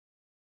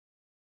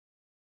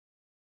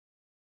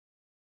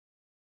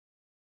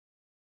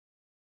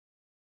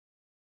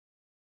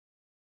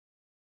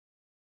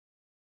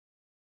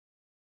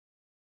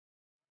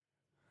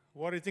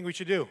What do you think we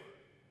should do?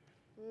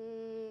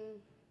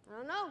 I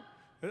don't know.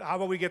 How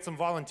about we get some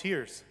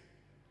volunteers?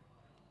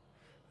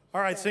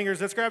 All right,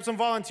 singers, let's grab some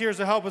volunteers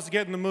to help us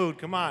get in the mood.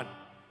 Come on.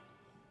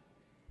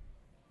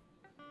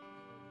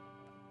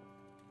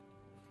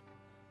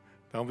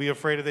 Don't be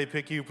afraid if they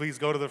pick you. Please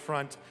go to the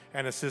front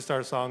and assist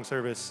our song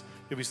service.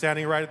 You'll be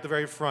standing right at the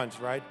very front,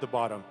 right at the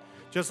bottom.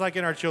 Just like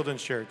in our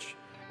children's church.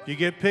 If you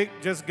get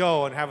picked, just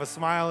go and have a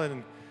smile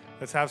and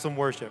let's have some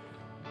worship.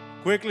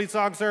 Quickly,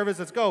 song service,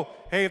 let's go.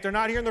 Hey, if they're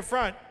not here in the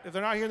front,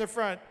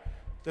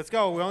 let's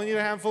go. We only need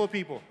a handful of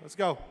people. Let's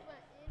go.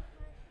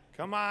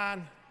 Come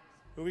on.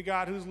 Who we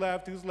got? Who's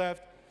left? Who's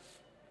left?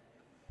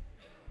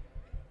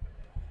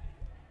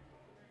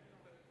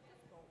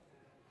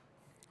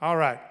 All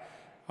right.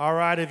 All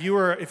right, if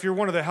you're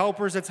one of the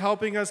helpers that's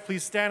helping us,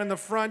 please stand in the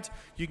front.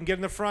 You can get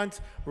in the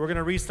front. We're going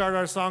to restart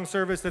our song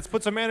service. Let's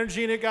put some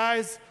energy in it,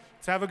 guys.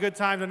 Let's have a good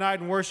time tonight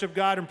and worship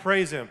God and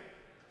praise Him.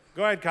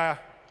 Go ahead, Kaya.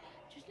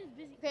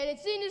 Okay,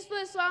 let's sing this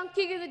first song,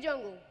 King of the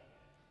Jungle.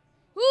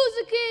 Who's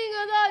the king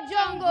of the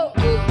jungle?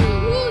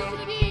 Who's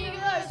the king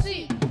of the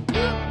sea?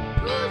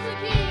 Who's the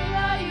king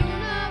of the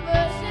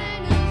universe?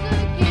 And who's the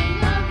king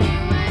of you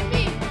and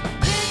me?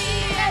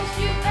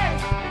 J-E-S-U-S,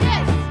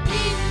 yes,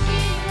 he's the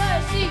king of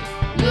the sea.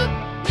 Look,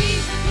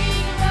 he's the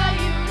king of the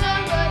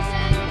universe,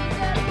 and he's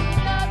the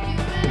king of you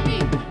and me.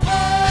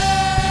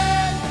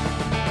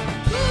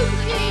 Who's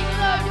the king of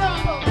the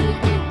jungle?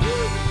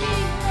 Who's the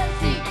king of the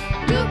sea?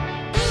 Look,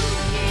 who's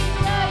the king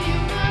of the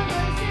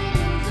universe, and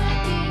who's the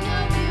king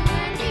of you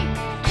and me?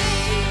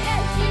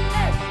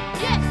 J-E-S-U-S,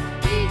 yes,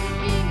 he's the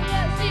king of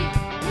the sea.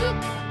 Look,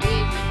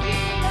 he's the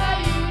king of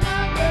the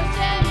universe,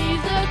 and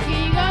he's the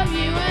king of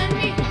you and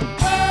me.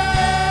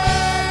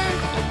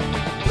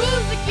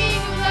 Who's the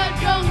king of the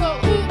jungle?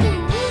 Who's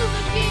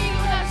the king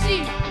of the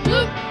sea?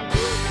 Look,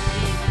 who's the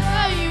king of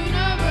the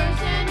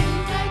universe, and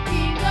who's the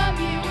king of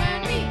you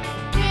and me?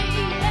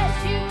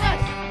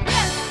 J-E-S-U-S,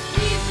 yes,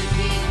 he's the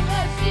king of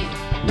the sea.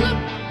 Look,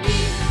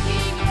 he's the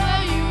king of the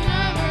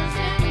universe,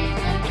 and he's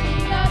the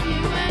king of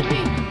you and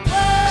me.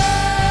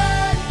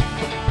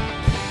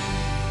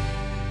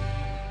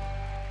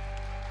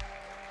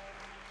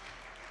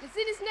 Let's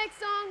sing this next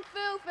song,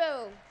 Phil.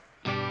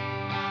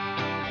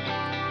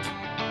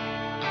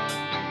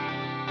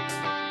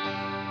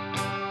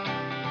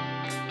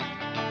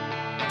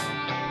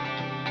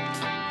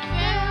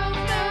 Pharaoh,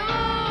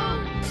 Pharaoh,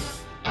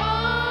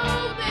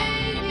 oh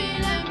baby,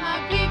 let my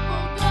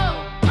people go.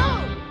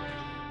 Oh,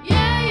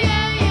 yeah.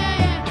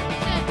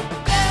 Said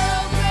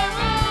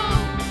Pharaoh,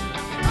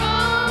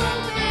 oh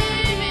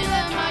baby,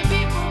 let my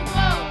people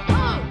go.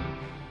 Oh,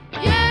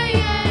 yeah.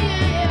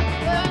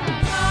 But I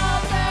saw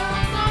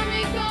Pharaoh's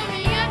army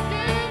coming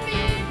after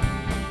me,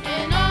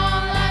 and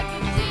all I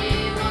could see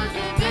was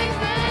a big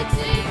red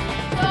sea.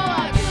 So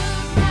I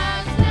took my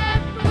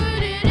staff,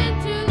 put it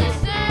into the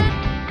sand,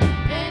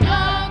 and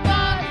all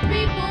God's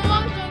people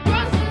walked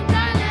across the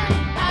dry land.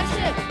 I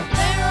said,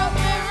 Pharaoh,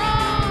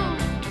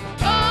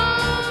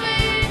 oh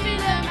baby,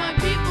 let my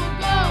people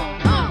go.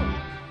 Oh,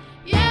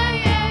 yeah.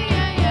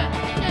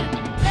 Said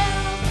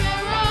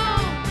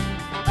Pharaoh,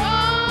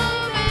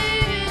 oh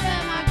baby,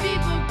 let my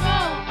people go.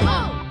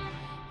 Oh,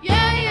 yeah.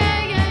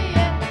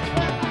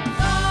 But I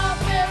saw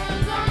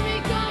Pharaoh's army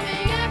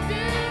coming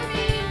after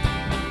me,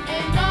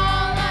 and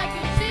all I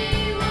could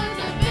see was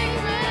a big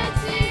red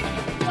sea.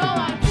 So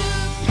I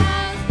took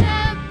my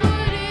staff,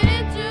 put it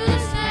into the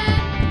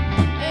sand,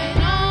 and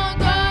all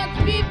God's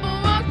people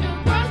walked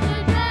across the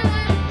dry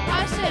land.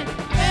 I said,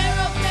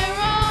 Pharaoh,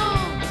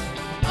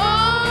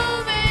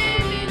 oh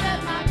baby, let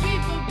my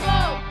people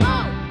go.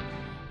 Oh,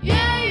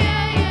 yeah.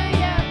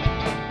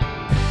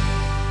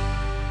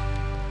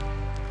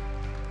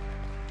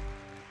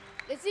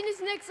 Let's sing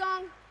this next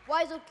song,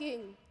 Wise Old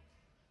King.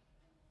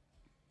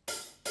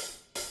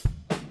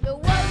 There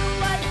was a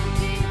wise old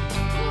king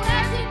who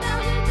had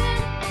 10,000 men.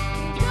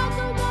 He built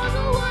the walls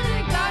of wood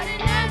and garden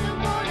and the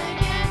born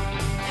again.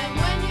 And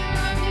when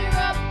you're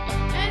up,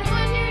 and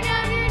when you're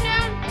down,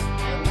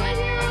 and when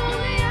you're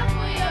only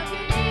halfway up,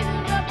 you're neither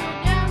up or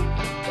down.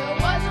 There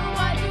was a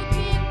wise old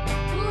king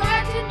who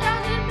had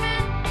 10,000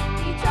 men.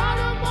 He taught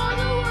them all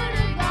the word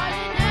of God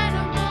and had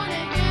them born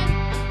again.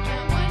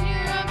 And when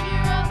you're up,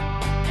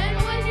 and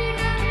when you're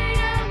down,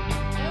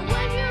 and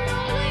when you're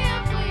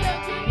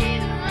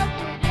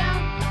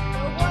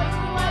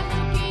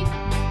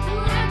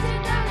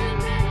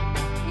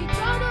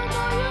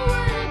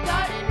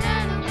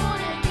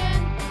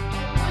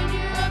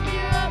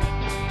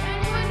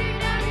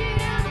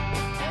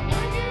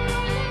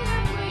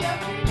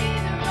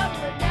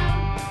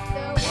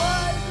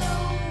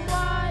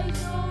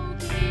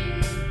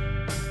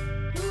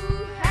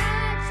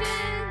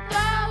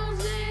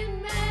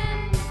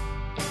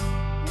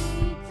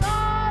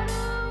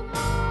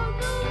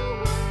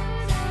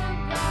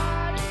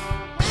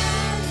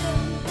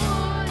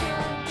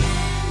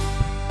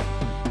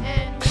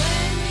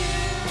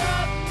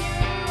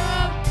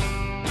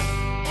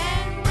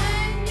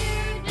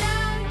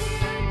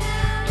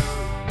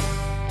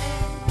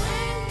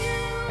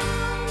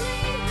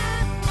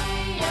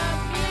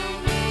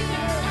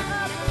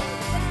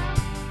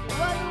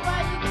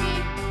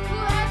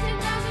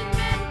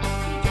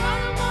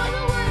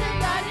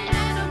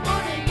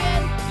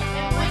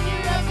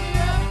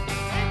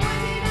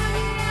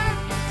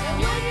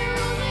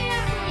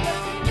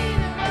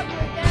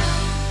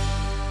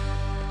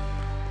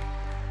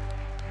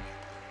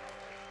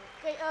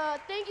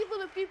you for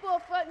the people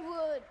up front who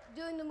are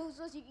doing the moves.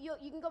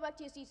 You can go back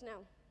to your seats now.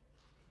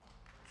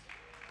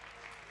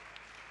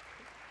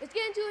 Let's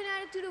get into an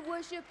attitude of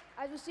worship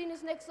as we sing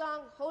this next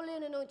song, Holy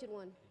and Anointed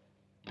One.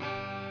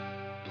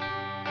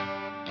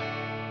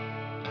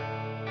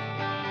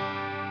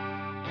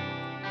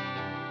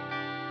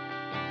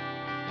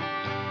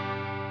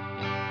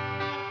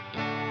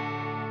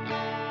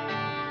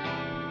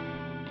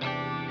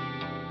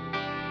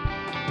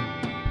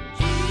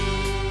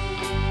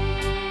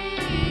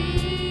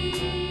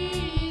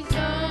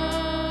 Jesus.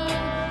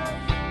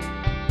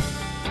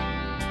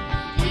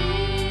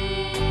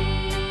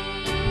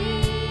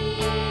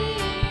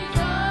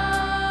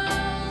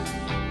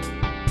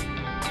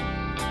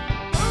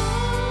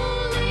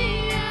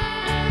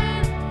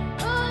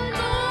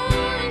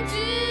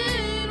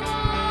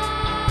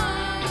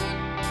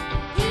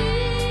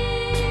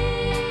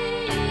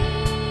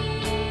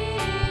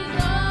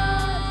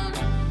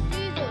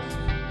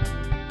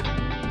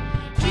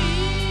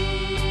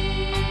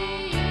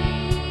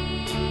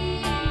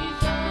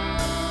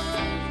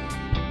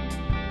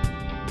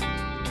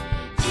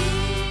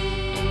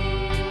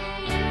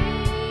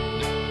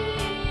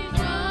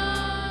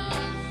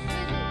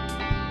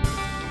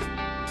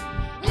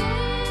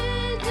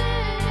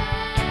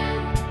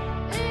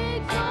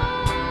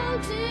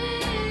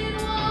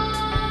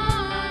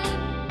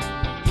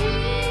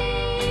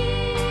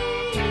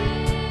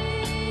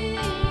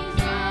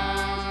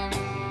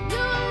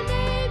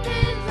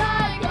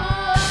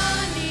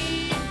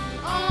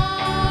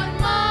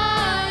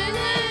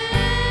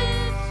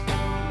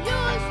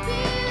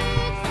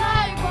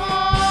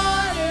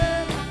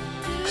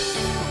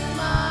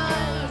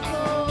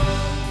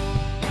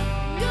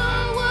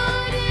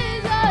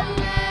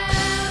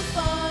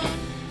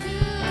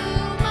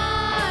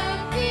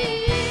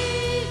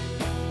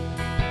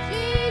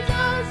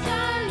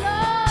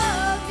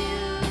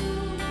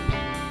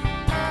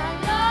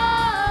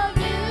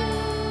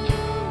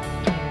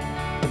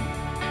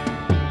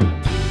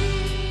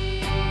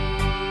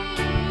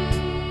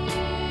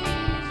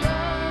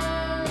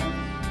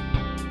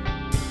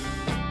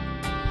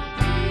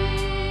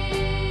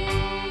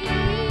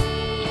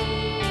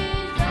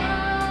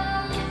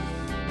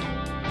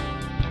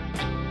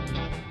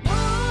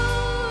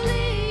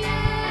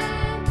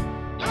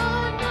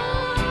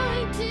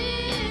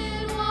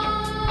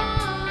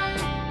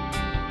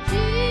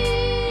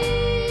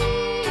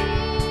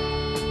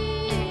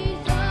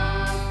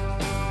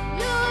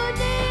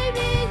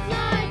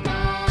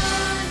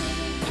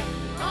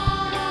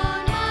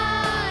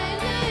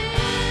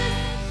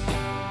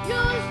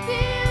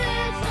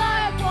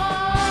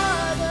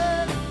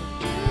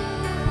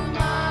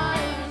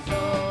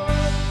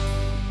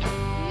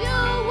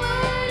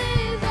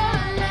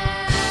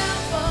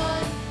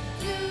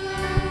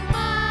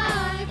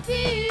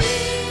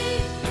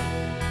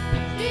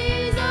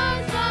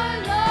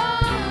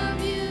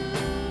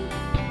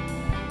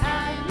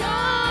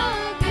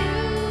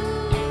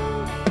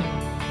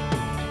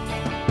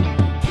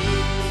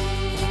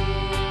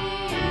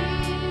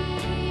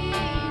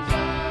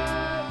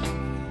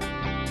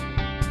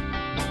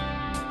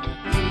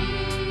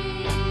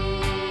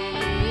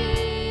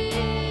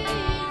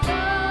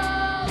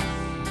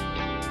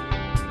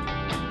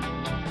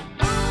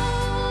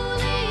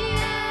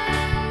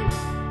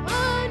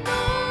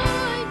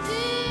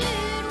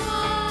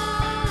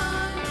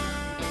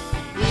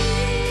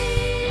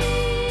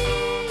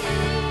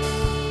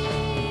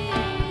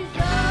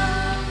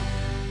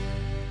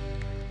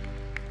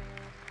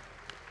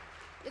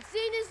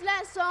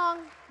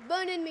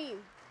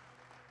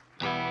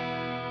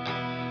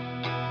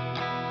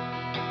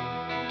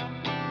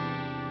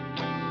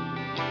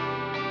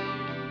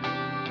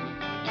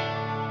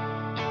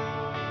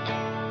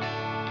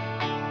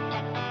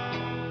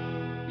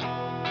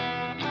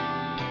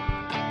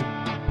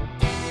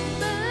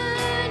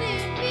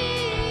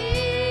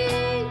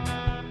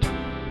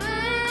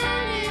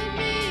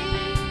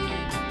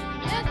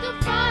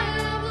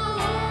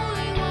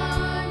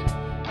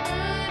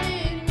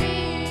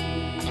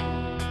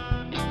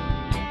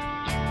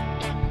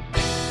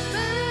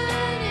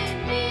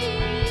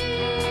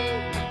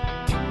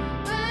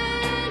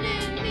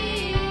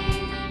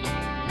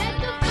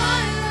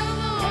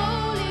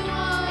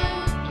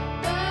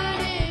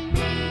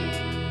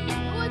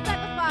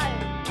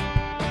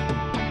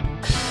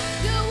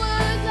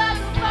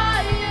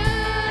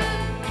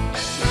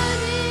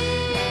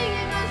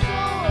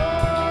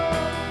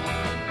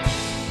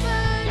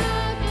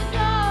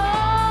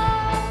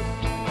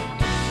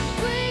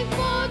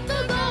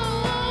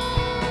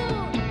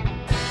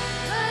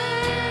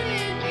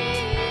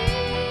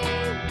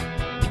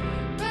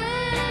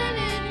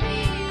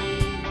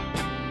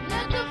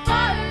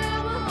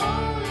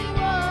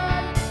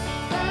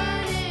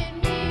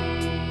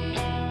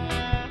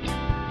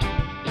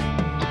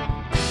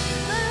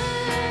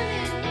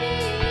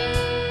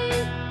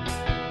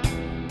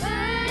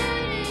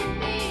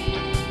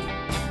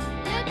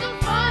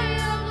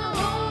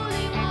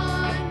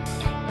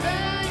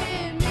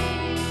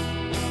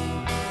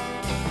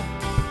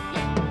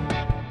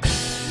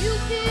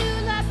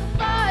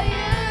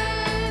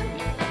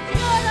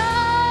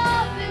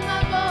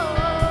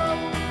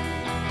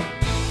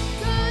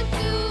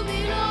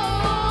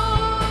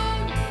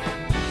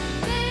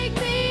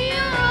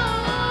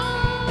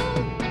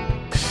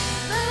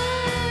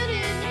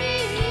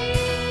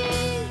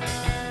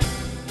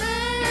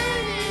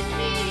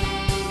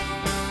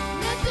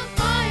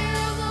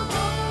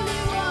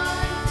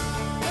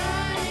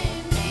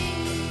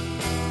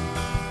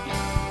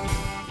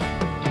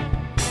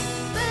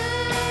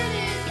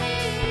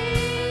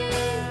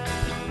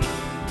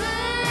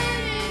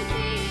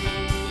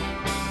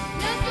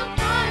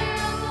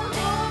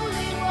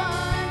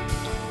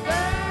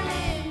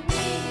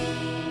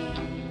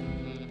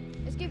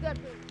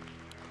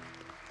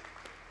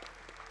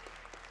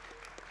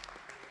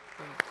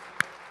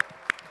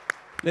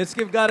 Let's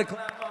give God a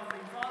clap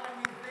offering. Father,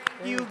 we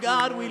thank you,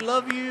 God. We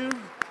love you.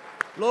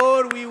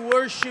 Lord, we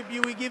worship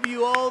you. We give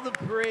you all the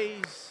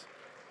praise.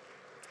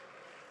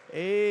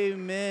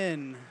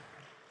 Amen.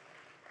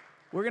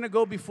 We're going to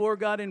go before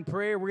God in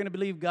prayer. We're going to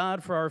believe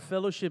God for our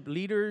fellowship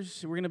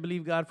leaders. We're going to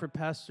believe God for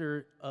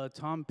Pastor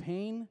Tom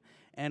Payne.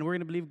 And we're going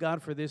to believe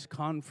God for this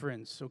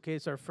conference. Okay,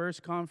 it's our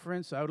first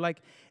conference. So I would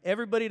like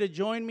everybody to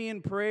join me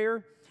in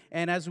prayer.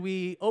 And as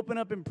we open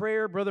up in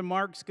prayer, Brother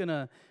Mark's going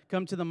to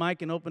come to the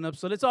mic and open up.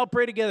 So let's all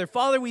pray together.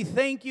 Father, we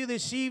thank you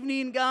this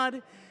evening,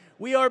 God.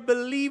 We are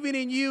believing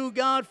in you,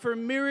 God, for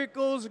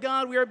miracles,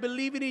 God. We are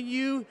believing in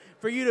you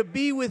for you to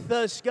be with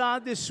us,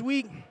 God, this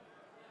week.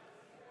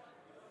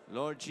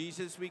 Lord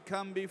Jesus, we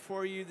come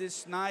before you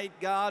this night,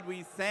 God.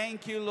 We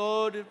thank you,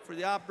 Lord, for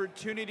the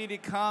opportunity to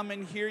come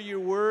and hear your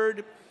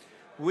word.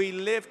 We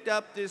lift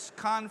up this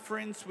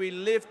conference. We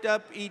lift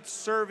up each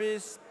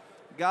service.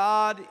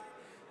 God,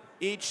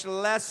 each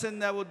lesson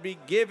that would be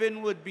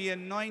given would be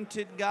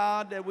anointed,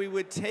 God, that we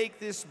would take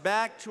this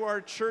back to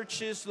our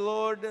churches,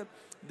 Lord.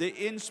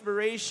 The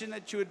inspiration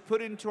that you would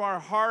put into our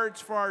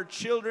hearts for our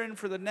children,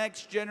 for the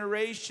next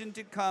generation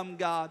to come,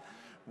 God.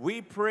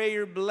 We pray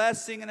your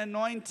blessing and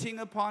anointing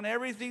upon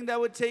everything that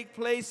would take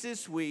place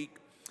this week.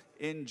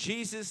 In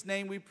Jesus'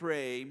 name we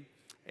pray.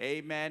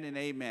 Amen and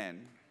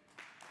amen.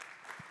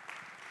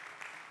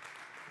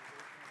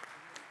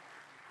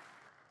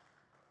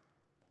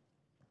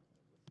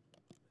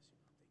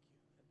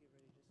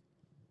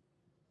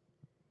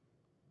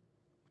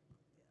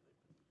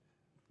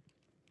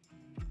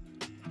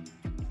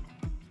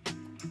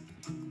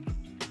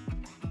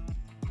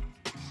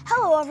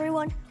 Hello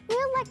everyone, we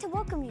would like to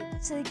welcome you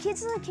to the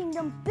Kids of the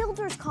Kingdom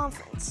Builders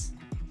Conference.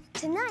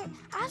 Tonight,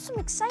 I have some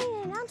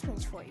exciting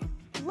announcements for you.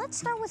 Let's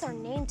start with our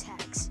name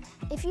tags.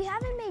 If you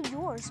haven't made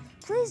yours,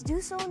 please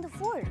do so in the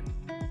foyer.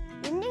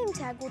 Your name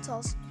tag will tell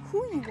us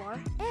who you are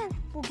and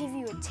will give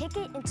you a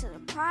ticket into the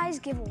prize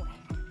giveaway.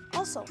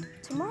 Also,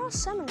 tomorrow's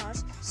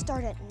seminars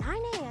start at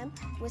 9 a.m.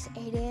 with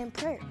 8 a.m.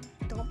 prayer.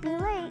 Don't be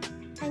late,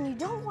 and you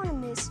don't want to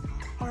miss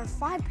our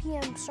 5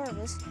 p.m.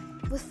 service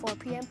with 4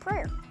 p.m.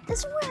 prayer. This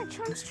is where our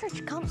children's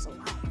church comes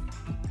alive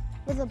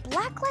with a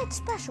blacklight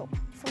special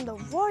from the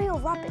Royal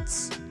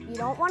Rockets. You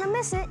don't want to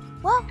miss it.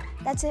 Well,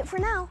 that's it for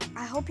now.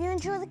 I hope you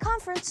enjoy the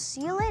conference.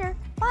 See you later.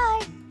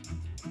 Bye.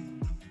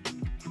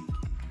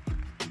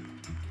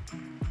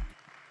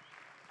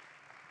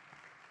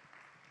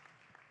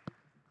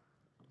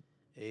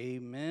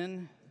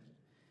 Amen.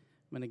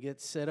 I'm going to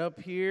get set up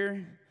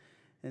here.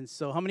 And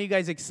so, how many of you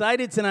guys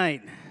excited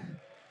tonight?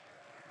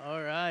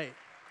 All right.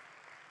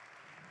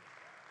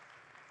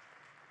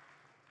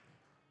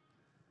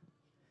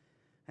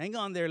 Hang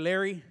on there,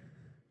 Larry.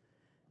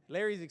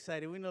 Larry's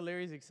excited. We know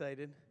Larry's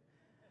excited.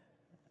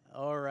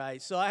 All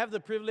right. So I have the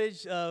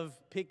privilege of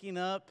picking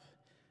up,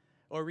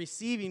 or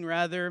receiving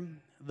rather,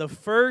 the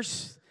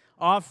first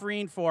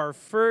offering for our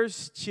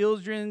first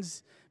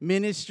children's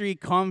ministry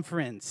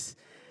conference.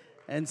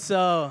 And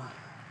so,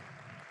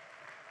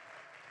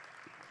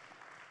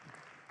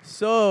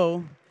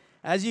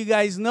 as you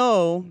guys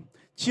know,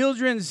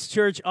 children's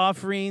church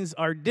offerings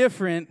are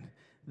different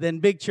than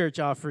big church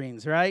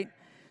offerings, right?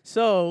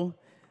 So,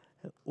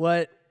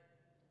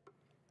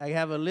 I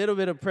have a little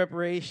bit of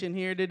preparation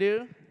here to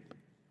do.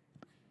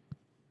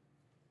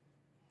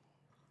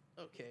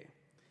 Okay,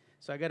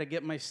 so I got to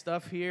get my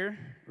stuff here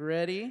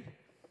ready.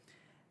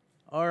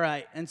 All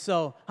right, and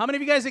so how many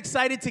of you guys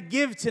excited to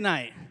give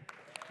tonight?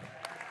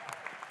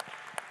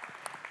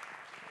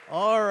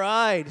 All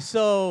right,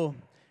 so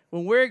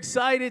when we're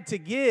excited to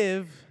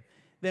give,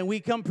 then we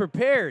come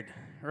prepared,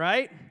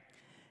 right?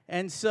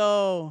 And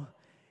so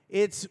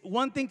it's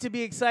one thing to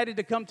be excited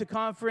to come to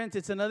conference.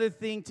 It's another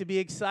thing to be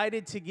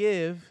excited to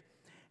give.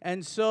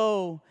 And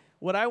so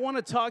what I want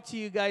to talk to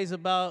you guys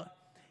about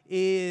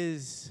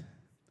is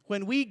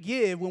when we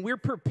give, when we're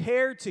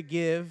prepared to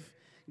give,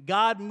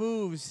 God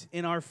moves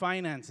in our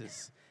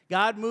finances.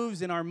 God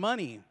moves in our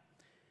money.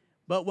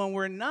 But when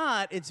we're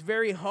not, it's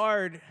very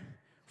hard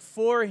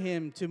for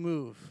him to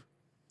move.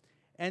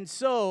 And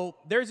so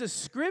there's a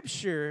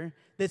scripture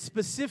that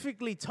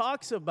specifically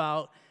talks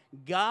about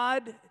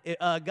God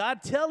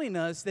telling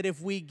us that if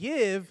we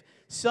give,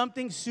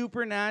 something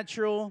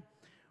supernatural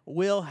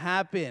will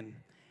happen.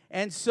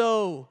 And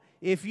so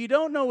if you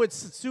don't know what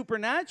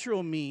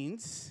supernatural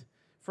means,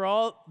 for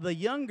all the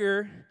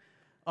younger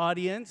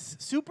audience,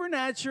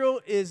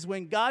 supernatural is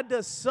when God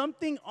does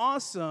something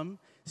awesome,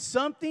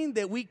 something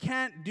that we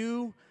can't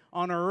do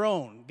on our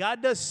own.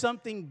 God does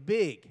something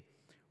big,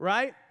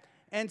 right?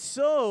 And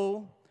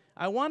so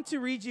I want to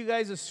read you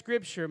guys a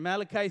scripture,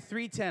 Malachi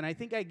 3:10. I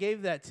think I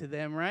gave that to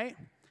them, right?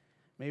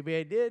 Maybe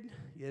I did.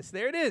 Yes,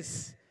 there it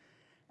is.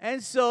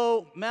 And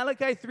so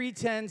Malachi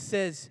 3:10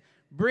 says,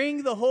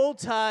 "Bring the whole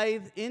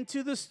tithe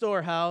into the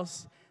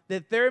storehouse,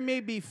 that there may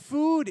be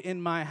food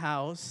in my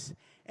house,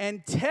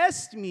 and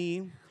test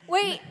me."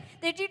 Wait,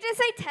 did you just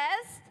say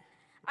test?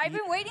 I've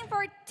been waiting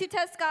to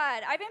test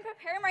God. I've been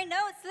preparing my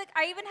notes. Look,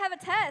 I even have a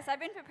test. I've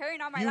been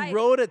preparing all my life. You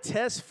wrote a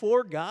test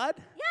for God?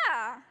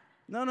 Yeah.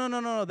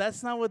 No.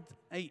 That's not what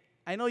I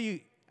know.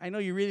 I know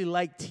you really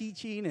like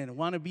teaching and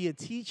want to be a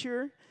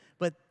teacher,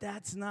 but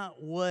that's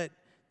not what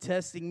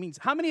testing means.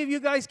 How many of you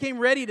guys came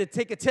ready to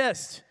take a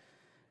test?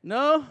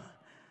 No?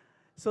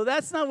 So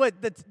that's not what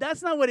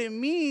it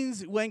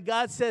means when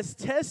God says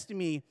test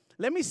me.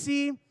 Let me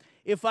see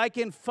if I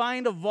can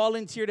find a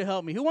volunteer to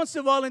help me. Who wants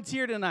to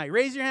volunteer tonight?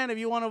 Raise your hand if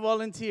you want to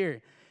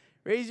volunteer.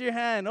 Raise your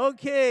hand.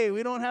 Okay,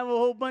 we don't have a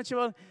whole bunch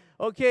of.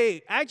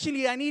 Okay,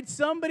 actually, I need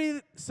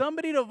somebody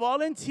to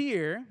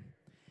volunteer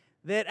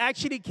that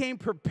actually came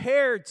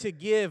prepared to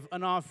give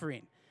an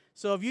offering.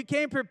 So if you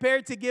came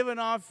prepared to give an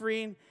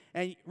offering,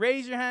 and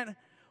raise your hand.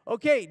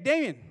 Okay,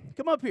 Damien,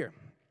 come up here.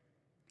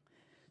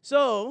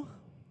 So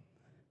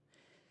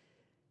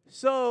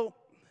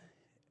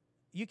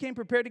you came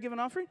prepared to give an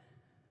offering?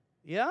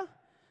 Yeah?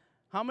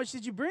 How much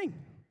did you bring?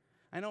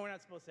 I know we're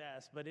not supposed to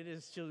ask, but it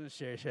is children's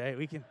church, right?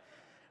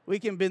 We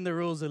can bend the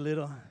rules a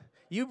little.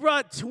 He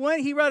brought a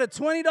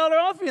 $20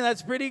 offering.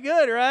 That's pretty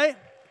good, right?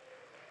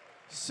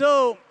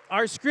 So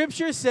our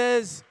scripture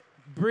says,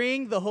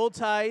 bring the whole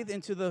tithe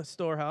into the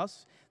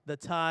storehouse. The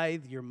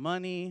tithe, your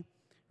money,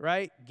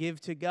 right?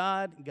 Give to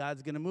God.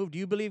 God's going to move. Do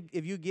you believe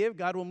if you give,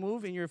 God will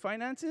move in your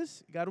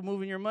finances? God will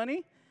move in your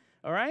money?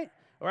 All right?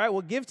 All right,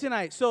 well, give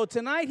tonight. So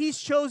tonight, he's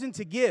chosen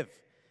to give.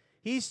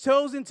 He's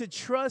chosen to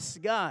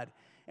trust God.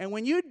 And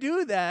when you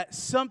do that,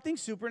 something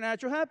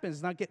supernatural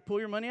happens. Now, pull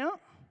your money out.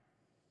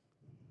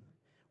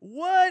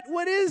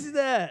 What is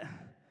that?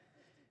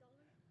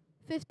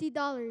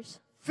 $50.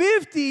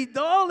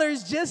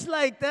 $50, just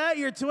like that.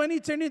 Your 20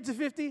 turned into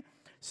 50.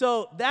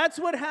 So that's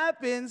what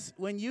happens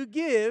when you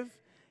give.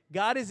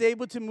 God is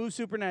able to move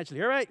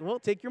supernaturally. All right, well,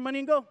 take your money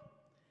and go.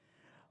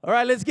 All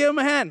right, let's give him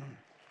a hand.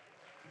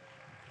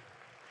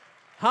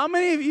 How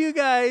many of you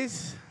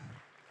guys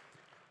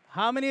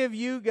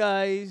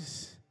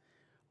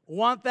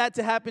want that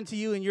to happen to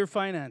you in your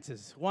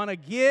finances? Want to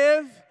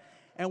give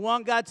and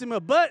want God to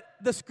move? But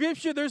the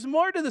scripture, there's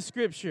more to the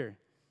scripture.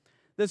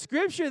 The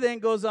scripture then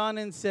goes on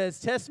and says,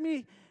 test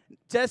me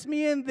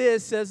in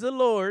this, says the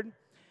Lord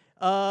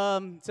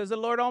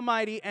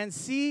Almighty, and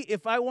see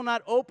if I will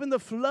not open the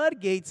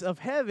floodgates of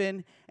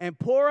heaven and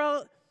pour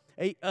out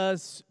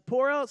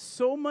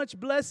so much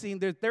blessing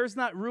that there's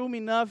not room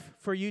enough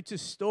for you to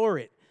store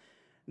it.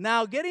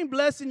 Now, getting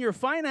blessed in your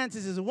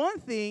finances is one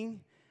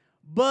thing,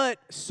 but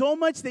so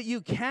much that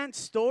you can't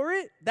store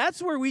it,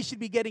 that's where we should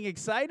be getting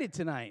excited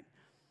tonight.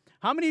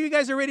 How many of you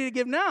guys are ready to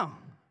give now?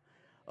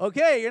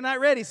 Okay, you're not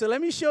ready, so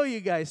let me show you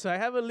guys. So I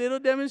have a little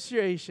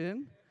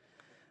demonstration.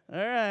 All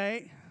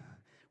right.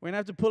 We're going to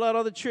have to pull out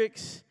all the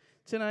tricks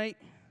tonight.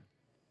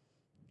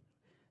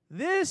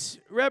 This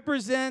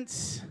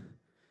represents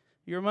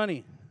your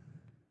money.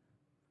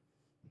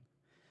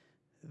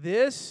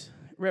 This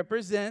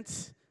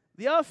represents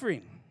the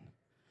offering.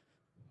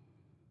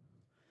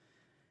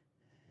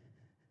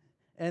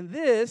 And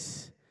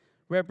this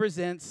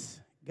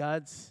represents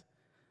God's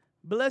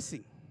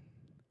blessing.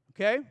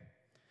 Okay?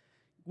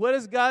 What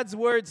does God's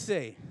word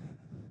say?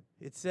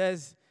 It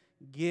says,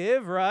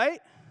 give, right?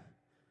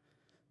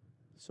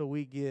 So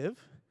we give.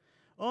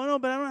 Oh, no,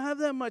 but I don't have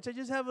that much. I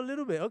just have a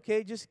little bit.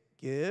 Okay, just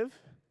give.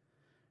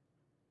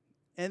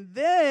 And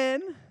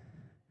then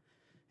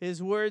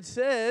his word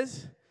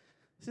says,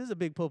 this is a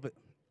big pulpit.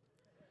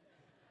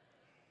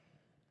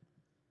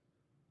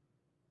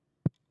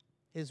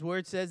 His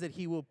word says that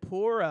he will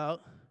pour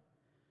out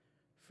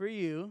for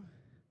you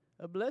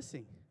a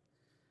blessing.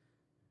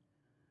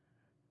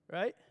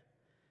 Right?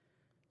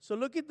 So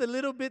look at the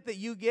little bit that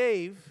you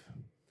gave,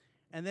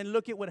 and then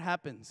look at what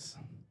happens.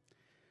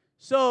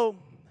 So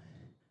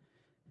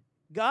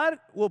God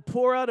will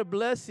pour out a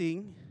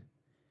blessing,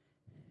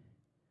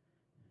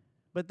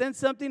 but then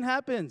something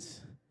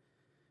happens.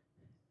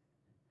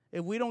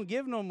 If we don't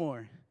give no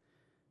more,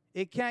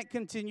 it can't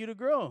continue to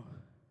grow.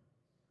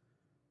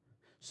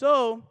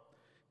 So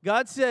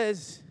God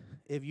says,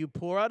 if you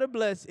pour out a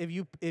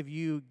blessing, if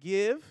you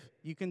give,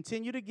 you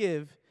continue to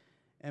give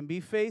and be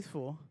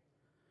faithful,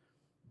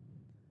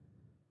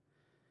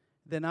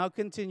 then I'll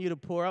continue to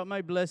pour out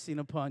my blessing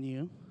upon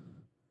you.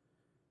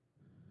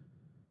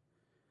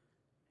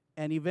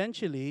 And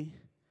eventually,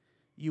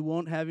 you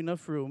won't have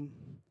enough room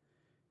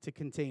to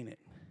contain it.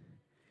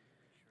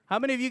 How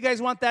many of you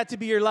guys want that to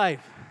be your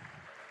life?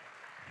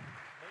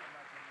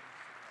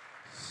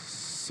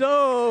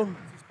 So,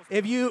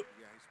 I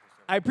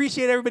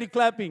appreciate everybody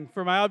clapping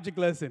for my object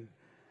lesson.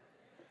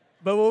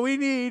 But what we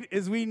need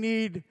is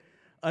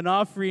an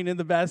offering in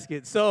the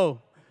basket. So,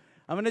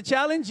 I'm going to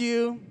challenge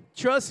you,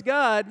 trust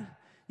God.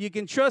 You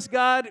can trust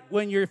God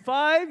when you're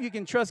 5, you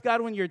can trust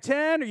God when you're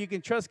 10, or you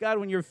can trust God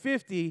when you're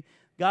 50.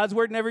 God's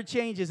word never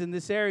changes in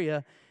this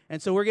area.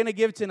 And so we're going to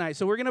give tonight.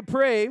 So we're going to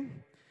pray, and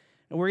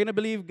we're going to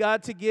believe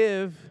God to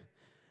give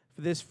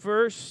for this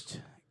first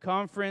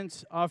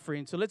conference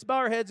offering. So let's bow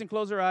our heads and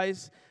close our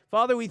eyes.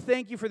 Father, we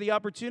thank you for the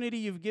opportunity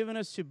you've given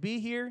us to be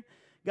here.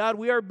 God,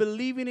 we are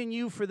believing in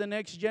you for the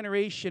next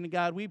generation.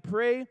 God, we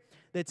pray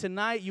that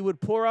tonight you would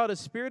pour out a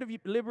spirit of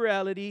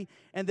liberality,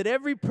 and that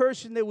every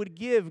person that would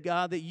give,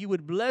 God, that you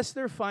would bless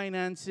their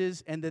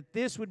finances, and that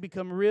this would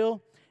become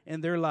real in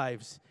their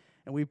lives.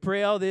 And we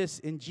pray all this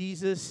in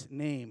Jesus'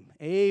 name.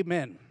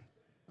 Amen.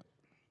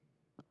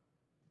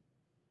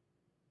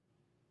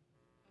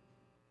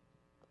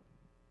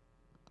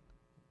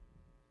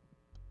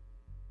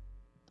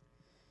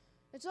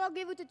 Let's all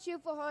give it a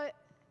cheerful heart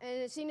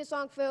and sing the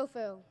song Fail,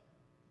 Fail.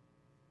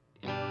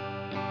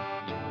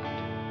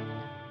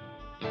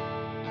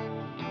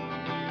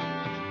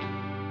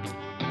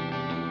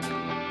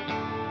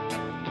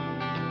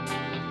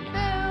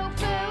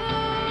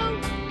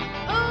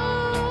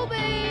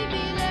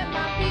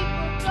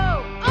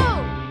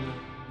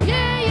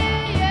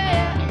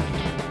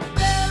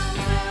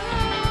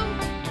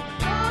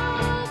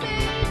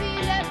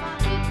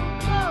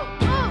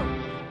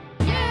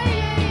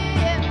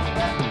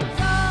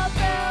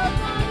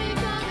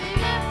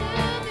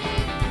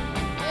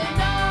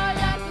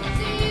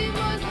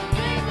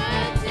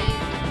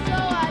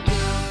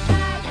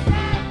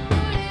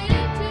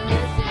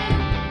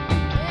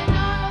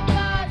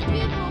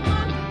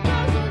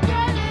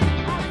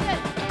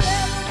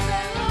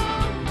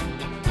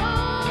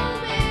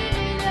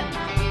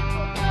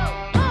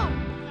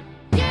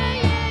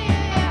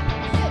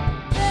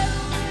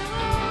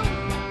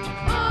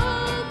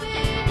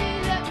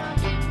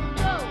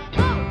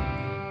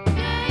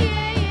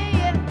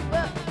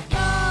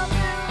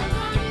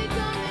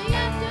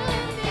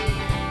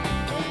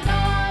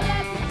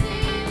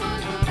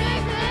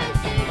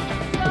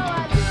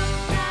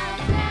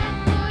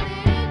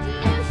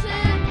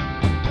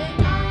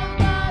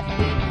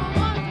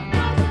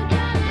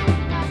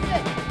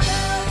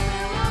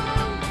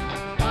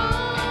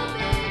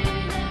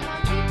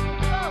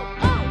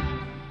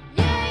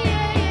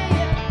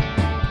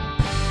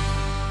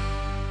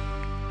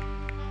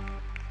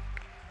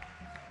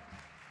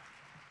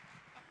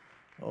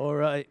 All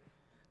right.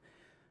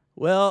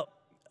 Well,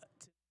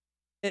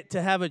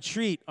 to have a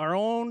treat, our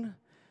own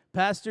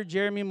Pastor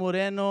Jeremy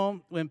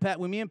Moreno, when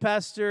me and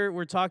Pastor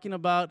were talking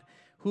about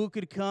who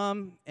could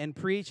come and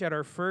preach at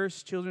our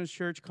first Children's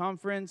Church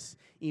conference,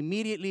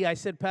 immediately I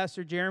said,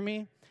 Pastor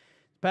Jeremy.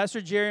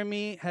 Pastor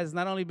Jeremy has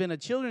not only been a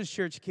Children's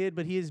Church kid,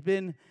 but he has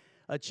been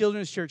a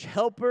Children's Church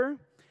helper.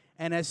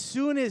 And as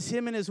soon as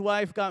him and his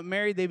wife got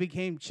married, they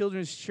became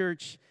Children's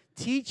Church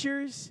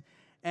teachers.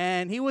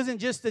 And he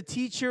wasn't just a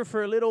teacher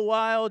for a little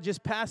while,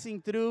 just passing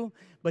through,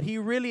 but he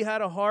really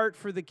had a heart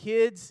for the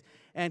kids,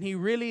 and he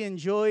really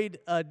enjoyed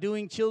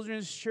doing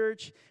Children's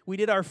Church. We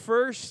did our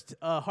first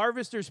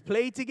Harvesters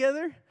Play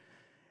together,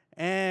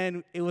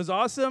 and it was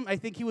awesome. I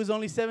think he was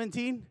only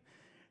 17.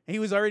 He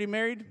was already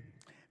married.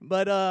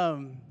 But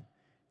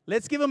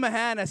let's give him a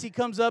hand as he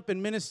comes up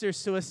and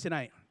ministers to us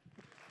tonight.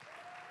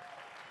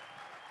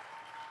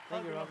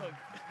 Thank you, Robert.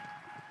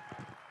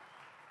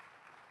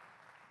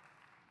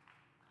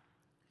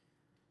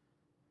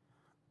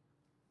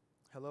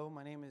 Hello,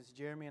 my name is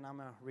Jeremy, and I'm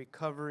a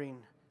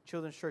recovering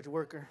Children's Church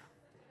worker.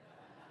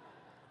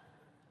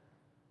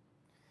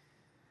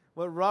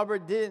 What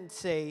Robert didn't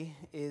say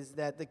is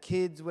that the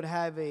kids would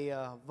have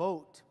a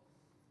vote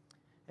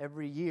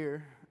every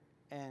year,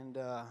 and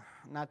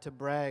not to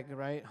brag,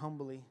 right,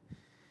 humbly,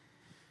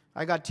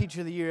 I got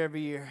Teacher of the Year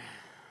every year.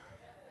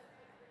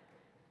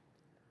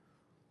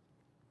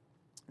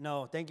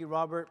 No, thank you,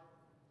 Robert,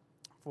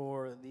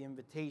 for the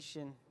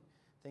invitation.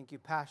 Thank you,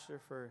 Pastor,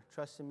 for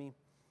trusting me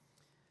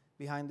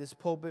behind this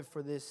pulpit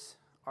for this,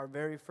 our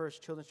very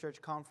first Children's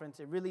Church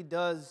conference. It really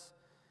does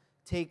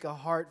take a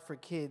heart for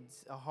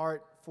kids, a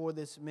heart for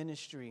this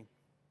ministry.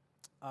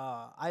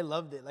 I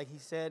loved it. Like he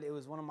said, it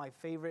was one of my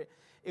favorite.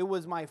 It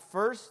was my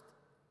first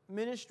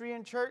ministry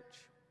in church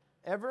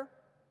ever,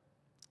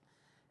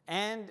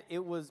 and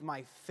it was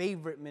my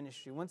favorite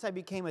ministry. Once I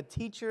became a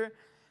teacher,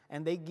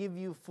 and they give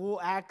you full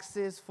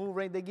access, full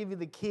reign, they give you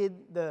the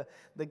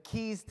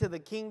keys to the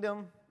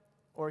kingdom,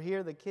 or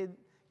here,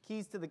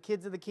 keys to the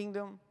kids of the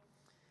kingdom.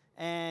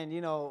 And,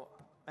 you know,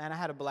 man, I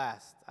had a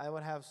blast. I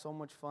would have so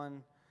much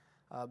fun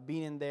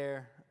being in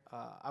there.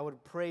 I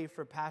would pray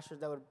for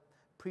pastors that would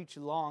preach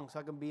long so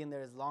I could be in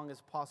there as long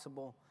as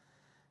possible.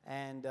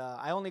 And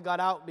I only got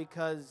out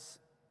because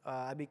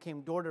I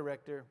became door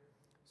director,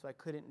 so I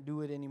couldn't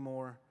do it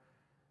anymore.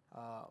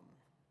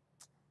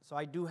 So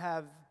I do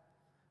have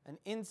an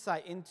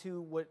insight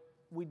into what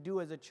we do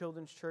as a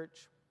children's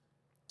church,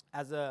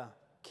 as a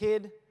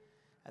kid,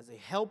 as a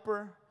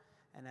helper,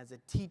 and as a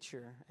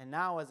teacher, and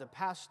now as a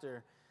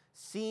pastor,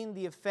 seeing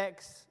the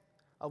effects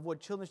of what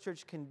Children's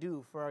Church can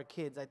do for our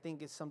kids, I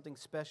think is something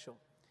special.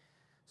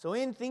 So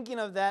in thinking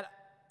of that,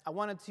 I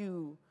wanted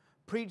to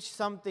preach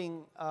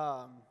something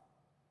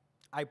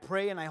I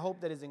pray and I hope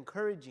that is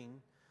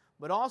encouraging,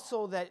 but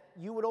also that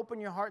you would open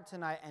your heart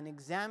tonight and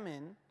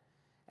examine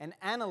and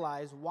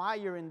analyze why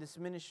you're in this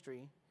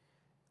ministry,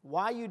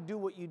 why you do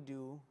what you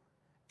do,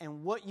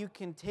 and what you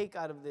can take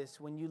out of this.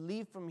 When you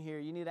leave from here,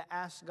 you need to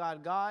ask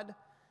God, God,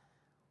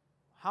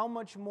 how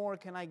much more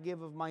can I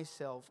give of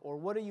myself? Or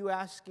what are you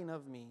asking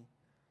of me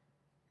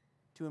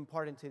to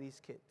impart into these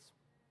kids?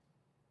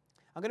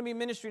 I'm going to be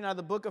ministering out of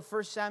the book of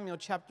 1 Samuel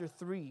chapter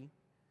 3.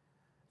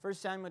 1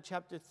 Samuel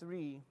chapter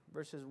 3,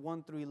 verses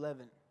 1 through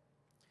 11.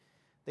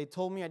 They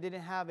told me I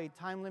didn't have a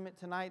time limit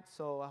tonight,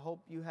 so I hope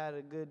you had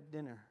a good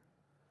dinner.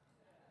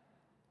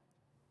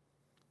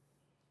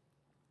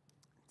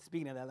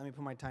 Speaking of that, let me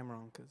put my timer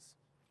on, because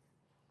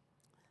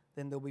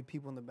then there'll be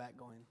people in the back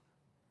going.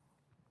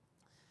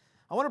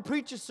 I want to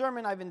preach a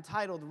sermon I've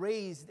entitled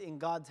Raised in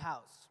God's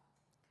House.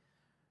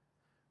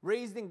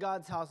 Raised in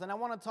God's house. And I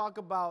want to talk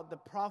about the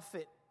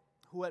prophet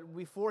who,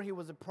 before he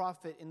was a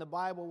prophet in the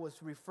Bible,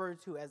 was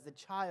referred to as the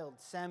child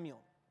Samuel.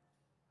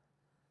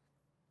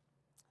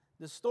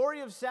 The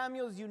story of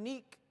Samuel is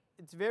unique.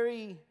 It's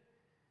very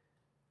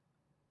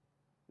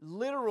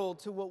literal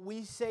to what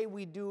we say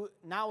we do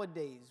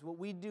nowadays, what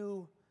we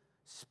do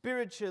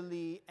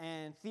spiritually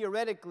and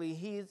theoretically,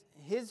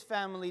 his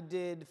family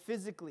did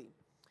physically.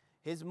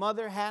 His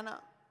mother, Hannah,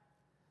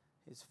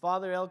 his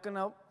father,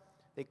 Elkanah,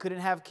 they couldn't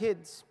have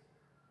kids.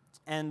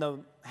 And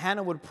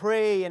Hannah would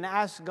pray and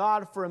ask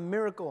God for a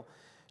miracle.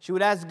 She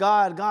would ask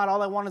God, God,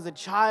 all I want is a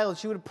child.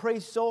 She would pray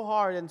so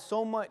hard and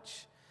so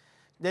much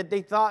that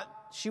they thought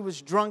she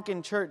was drunk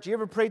in church. You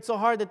ever prayed so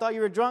hard they thought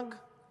you were drunk?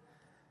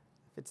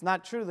 If it's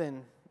not true,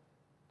 then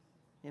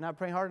you're not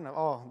praying hard enough.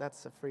 Oh,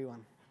 that's a free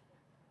one.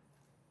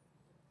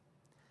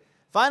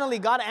 Finally,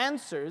 God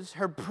answers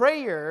her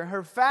prayer,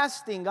 her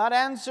fasting. God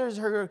answers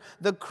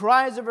the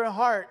cries of her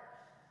heart.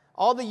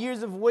 All the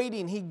years of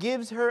waiting, He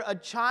gives her a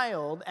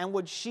child, and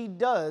what she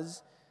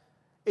does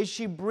is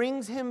she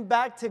brings him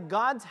back to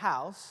God's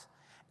house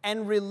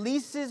and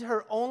releases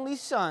her only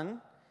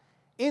son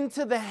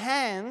into the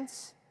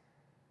hands,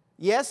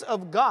 yes,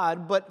 of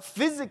God, but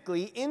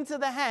physically into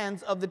the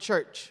hands of the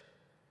church,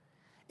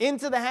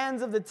 into the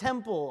hands of the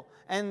temple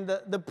and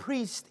the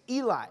priest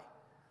Eli.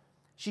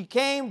 She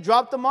came,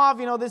 dropped them off.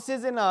 You know, this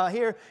isn't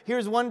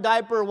here's one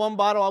diaper, one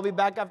bottle, I'll be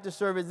back after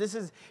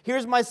service.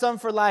 Here's my son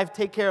for life,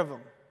 take care of him.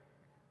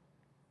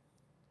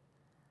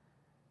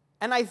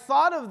 And I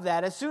thought of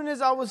that as soon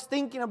as I was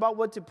thinking about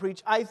what to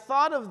preach. I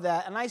thought of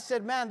that and I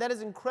said, man, that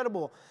is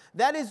incredible.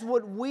 That is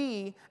what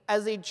we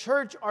as a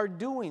church are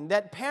doing.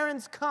 That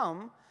parents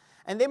come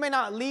and they may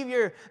not leave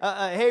your,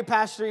 hey,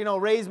 pastor,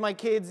 raise my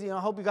kids. I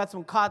hope you got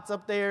some cots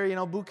up there,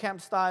 boot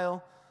camp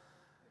style.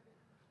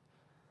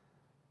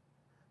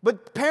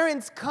 But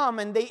parents come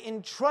and they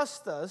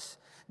entrust us.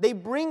 They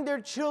bring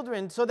their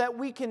children so that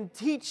we can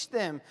teach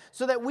them,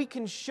 so that we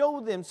can show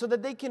them, so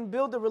that they can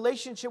build a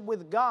relationship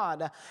with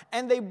God.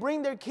 And they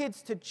bring their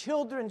kids to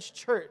children's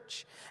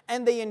church.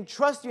 And they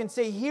entrust you and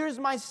say, here's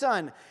my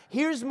son,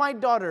 here's my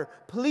daughter.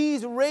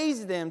 Please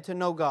raise them to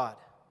know God.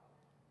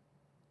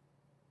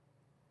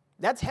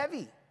 That's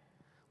heavy.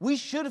 We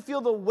should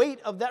feel the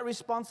weight of that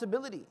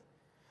responsibility.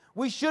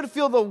 We should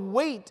feel the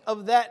weight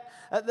of that.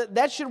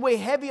 That should weigh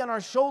heavy on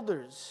our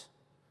shoulders.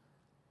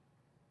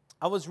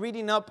 I was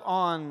reading up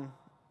on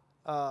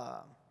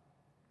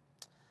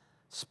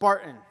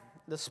Spartan,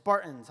 the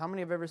Spartans. How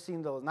many have ever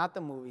seen those? Not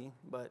the movie,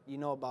 but you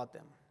know about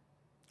them.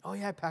 Oh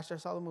yeah, Pastor, I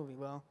saw the movie.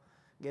 Well,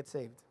 get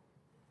saved.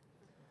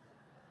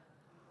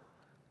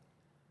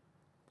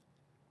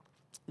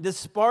 The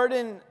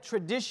Spartan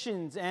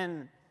traditions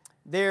and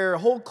their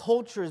whole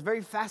culture is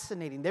very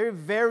fascinating. They're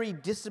very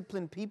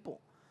disciplined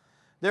people.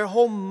 Their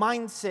whole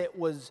mindset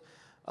was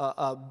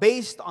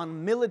based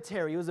on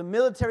military. It was a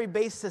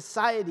military-based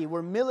society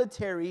where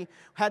military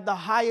had the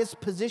highest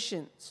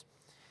positions.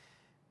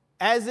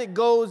 As it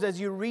goes,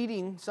 as you're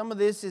reading, some of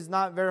this is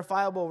not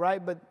verifiable,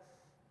 right? But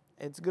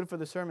it's good for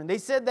the sermon. They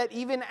said that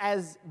even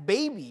as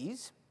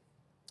babies,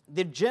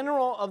 the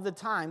general of the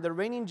time, the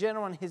reigning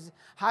general and his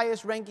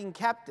highest-ranking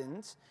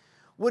captains,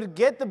 would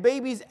get the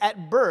babies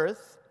at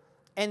birth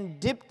and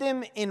dip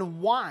them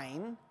in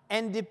wine,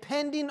 and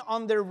depending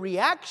on their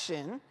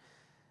reaction,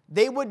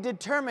 they would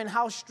determine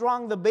how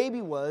strong the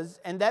baby was,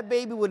 and that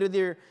baby would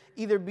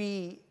either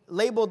be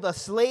labeled a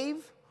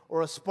slave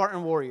or a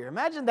Spartan warrior.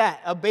 Imagine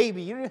that, a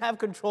baby. You didn't have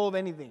control of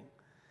anything.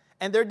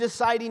 And they're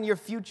deciding your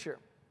future.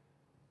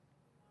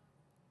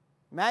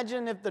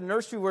 Imagine if the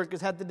nursery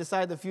workers had to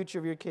decide the future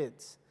of your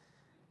kids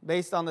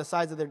based on the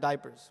size of their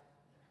diapers.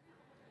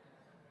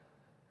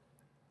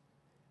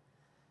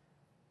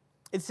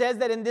 It says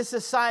that in this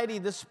society,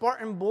 the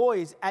Spartan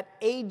boys at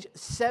age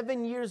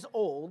 7 years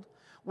old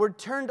were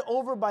turned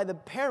over by the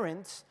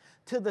parents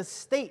to the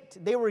state.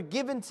 They were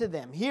given to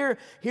them.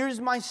 Here's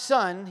my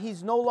son.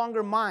 He's no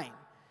longer mine.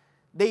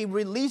 They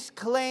released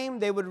claim.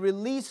 They would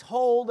release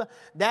hold.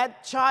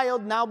 That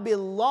child now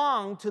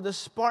belonged to the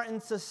Spartan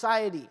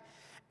society.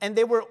 And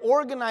they were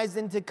organized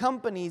into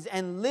companies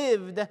and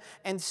lived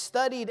and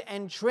studied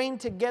and trained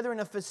together in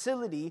a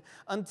facility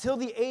until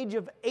the age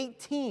of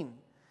 18.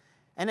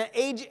 And at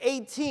age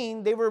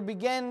 18, they were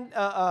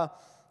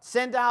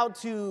sent out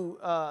to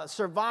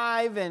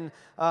survive. And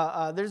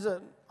I'm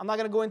not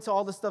going to go into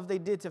all the stuff they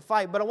did to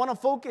fight, but I want to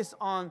focus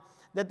on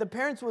that the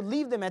parents would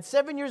leave them at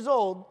 7 years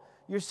old.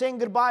 You're saying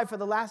goodbye for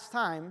the last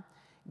time,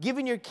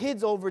 giving your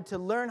kids over to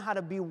learn how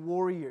to be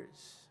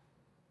warriors.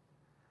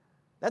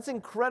 That's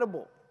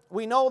incredible.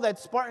 We know that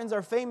Spartans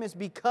are famous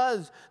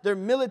because their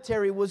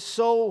military was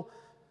so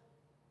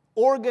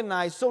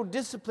organized, so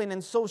disciplined,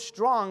 and so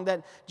strong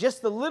that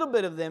just a little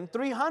bit of them,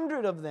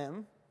 300 of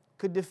them,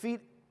 could defeat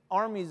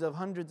armies of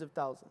hundreds of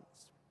thousands.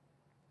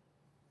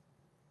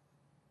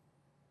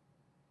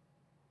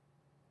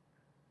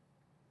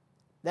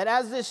 That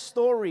as this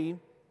story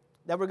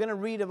that we're going to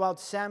read about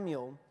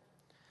Samuel,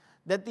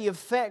 that the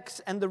effects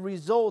and the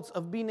results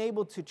of being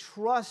able to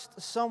trust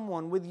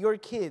someone with your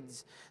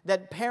kids,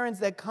 that parents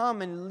that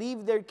come and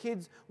leave their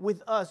kids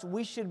with us,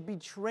 we should be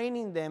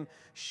training them,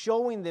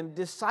 showing them,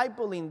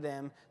 discipling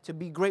them to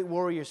be great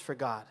warriors for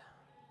God.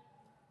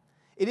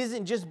 It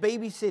isn't just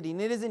babysitting.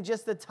 It isn't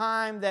just the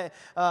time that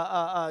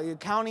you're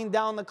counting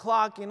down the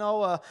clock.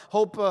 I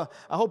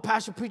hope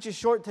Pastor preaches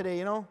short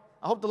today. I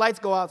hope the lights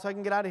go out so I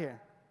can get out of here.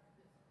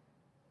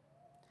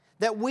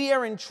 That we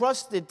are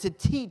entrusted to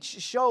teach,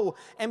 show,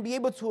 and be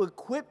able to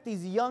equip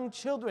these young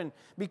children,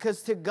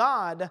 because to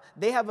God,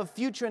 they have a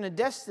future and a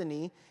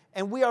destiny,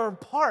 and we are a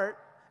part,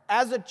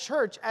 as a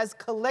church, as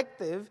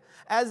collective,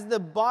 as the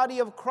body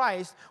of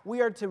Christ,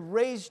 we are to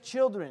raise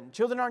children.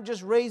 Children aren't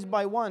just raised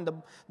by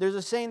one. There's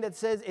a saying that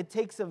says it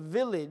takes a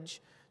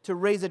village to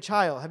raise a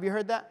child. Have you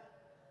heard that?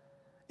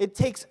 It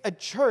takes a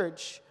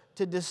church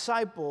to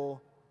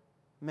disciple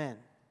men.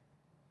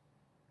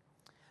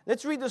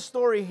 Let's read the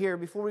story here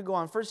before we go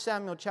on. 1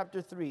 Samuel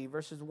chapter 3,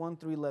 verses 1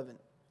 through 11.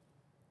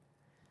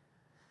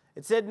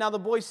 It said, "Now the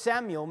boy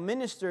Samuel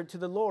ministered to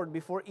the Lord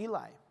before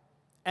Eli.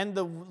 And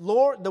the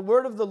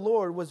word of the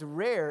Lord was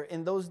rare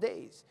in those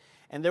days,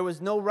 and there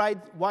was no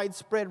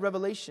widespread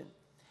revelation.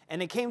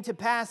 And it came to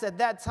pass at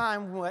that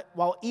time,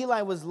 while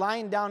Eli was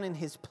lying down in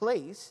his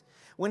place,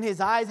 when his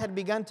eyes had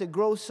begun to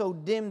grow so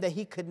dim that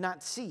he could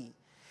not see,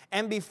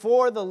 and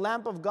before the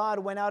lamp of God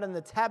went out in the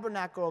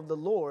tabernacle of the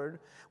Lord,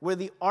 where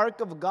the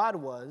ark of God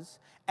was,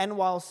 and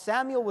while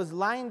Samuel was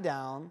lying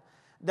down,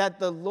 that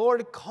the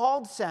Lord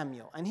called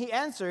Samuel, and he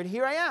answered,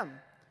 'Here I am.'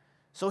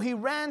 So he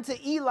ran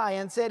to Eli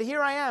and said,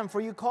 'Here I am,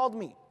 for you called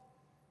me.'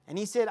 And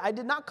he said, 'I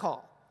did not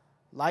call.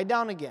 Lie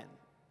down again.'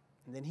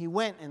 And then he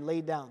went and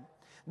lay down.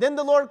 Then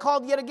the Lord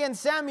called yet again,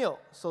 'Samuel.'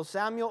 So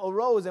Samuel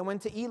arose and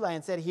went to Eli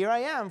and said, 'Here I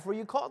am, for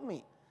you called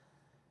me.'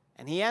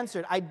 And he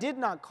answered, 'I did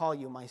not call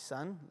you, my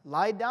son.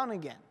 Lie down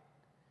again.'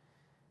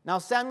 Now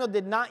Samuel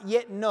did not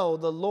yet know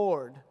the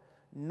Lord,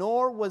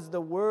 nor was the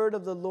word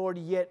of the Lord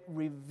yet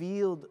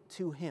revealed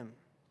to him.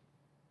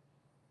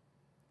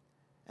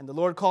 And the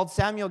Lord called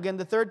Samuel again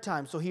the third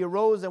time. So he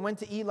arose and went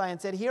to Eli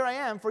and said, 'Here I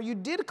am, for you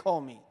did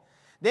call me.'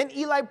 Then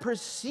Eli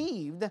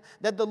perceived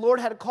that the Lord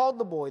had called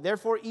the boy.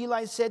 Therefore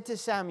Eli said to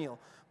Samuel,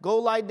 'Go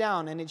lie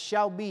down, and it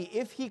shall be,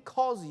 if he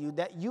calls you,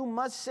 that you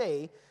must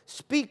say,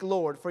 Speak,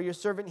 Lord, for your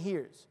servant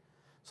hears.'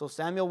 So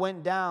Samuel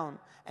went down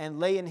and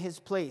lay in his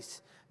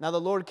place. Now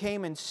the Lord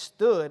came and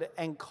stood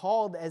and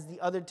called as the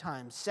other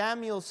time,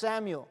 'Samuel,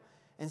 Samuel.'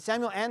 And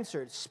Samuel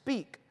answered,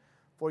 'Speak,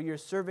 for your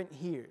servant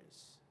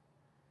hears.'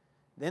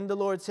 Then the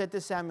Lord said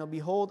to Samuel,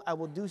 'Behold, I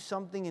will do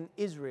something in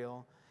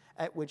Israel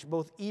at which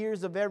both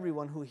ears of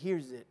everyone who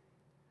hears it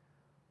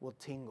will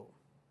tingle.'"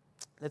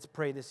 Let's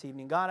pray this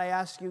evening. God, I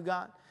ask you,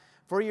 God,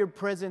 for your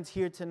presence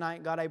here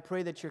tonight. God, I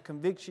pray that your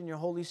conviction, your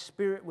Holy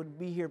Spirit would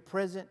be here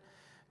present.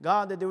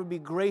 God, that there would be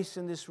grace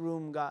in this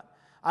room, God.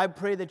 I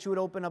pray that you would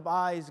open up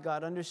eyes,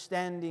 God,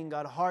 understanding,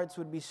 God, hearts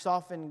would be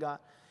softened, God.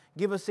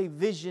 Give us a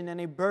vision and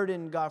a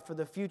burden, God, for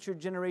the future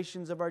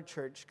generations of our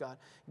church, God.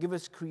 Give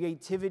us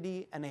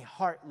creativity and a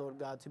heart, Lord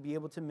God, to be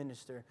able to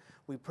minister.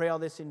 We pray all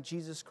this in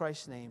Jesus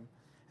Christ's name.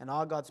 And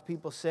all God's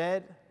people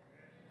said,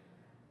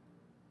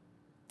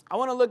 I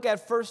want to look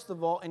at, first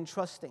of all,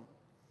 entrusting.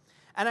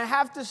 And I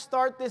have to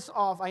start this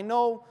off. I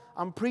know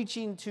I'm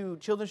preaching to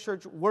children's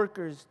church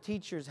workers,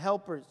 teachers,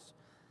 helpers,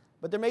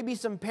 but there may be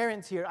some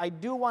parents here. I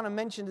do want to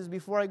mention this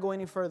before I go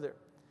any further.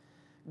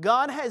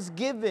 God has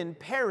given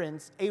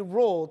parents a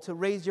role to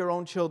raise your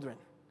own children.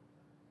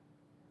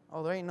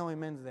 Oh, there ain't no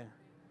amens there.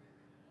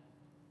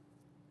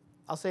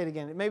 I'll say it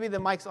again. Maybe the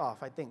mic's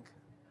off, I think.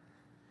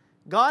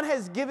 God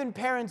has given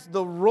parents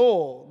the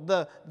role,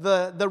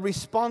 the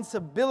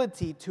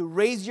responsibility to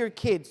raise your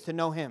kids to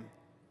know Him.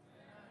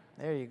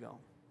 There you go.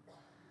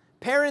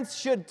 Parents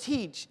should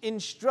teach,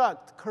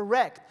 instruct,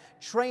 correct,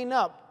 train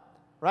up.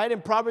 Right?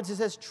 In Proverbs it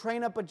says,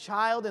 train up a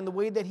child in the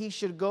way that he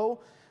should go,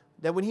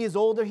 that when he is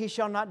older he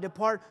shall not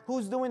depart.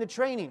 Who's doing the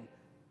training?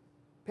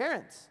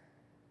 Parents.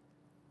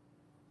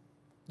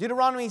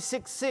 Deuteronomy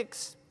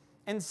 6:6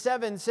 and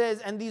 7 says,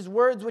 "And these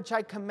words which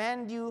I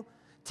command you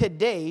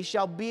today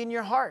shall be in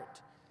your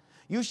heart.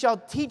 You shall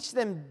teach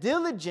them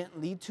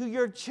diligently to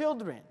your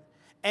children,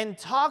 and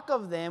talk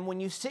of them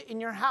when you sit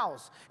in your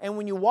house, and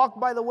when you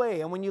walk by the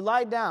way, and when you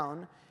lie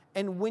down,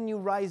 and when you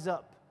rise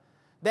up."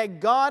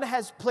 That God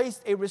has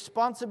placed a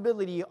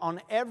responsibility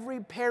on every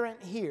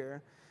parent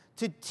here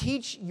to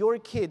teach your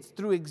kids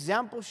through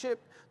exampleship,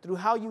 through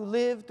how you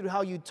live, through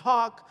how you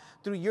talk,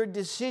 through your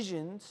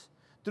decisions,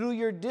 through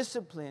your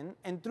discipline,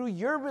 and through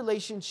your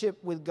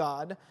relationship with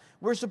God.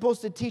 We're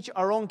supposed to teach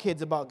our own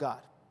kids about God.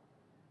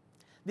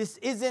 This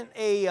isn't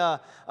a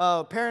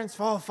parents,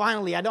 oh,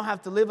 finally, I don't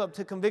have to live up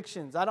to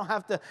convictions. I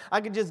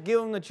can just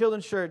give them the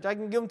children's church. I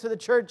can give them to the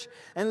church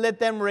and let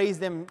them raise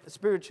them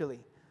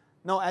spiritually.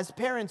 No, as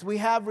parents, we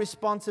have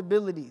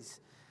responsibilities.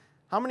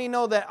 How many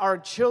know that our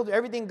children,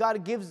 everything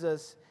God gives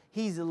us,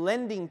 He's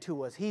lending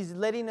to us. He's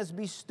letting us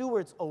be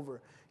stewards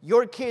over.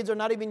 Your kids are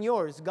not even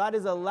yours. God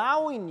is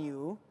allowing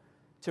you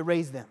to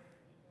raise them.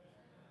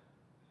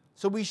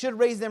 So we should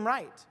raise them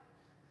right.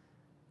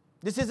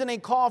 This isn't a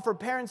call for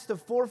parents to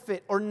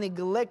forfeit or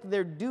neglect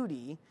their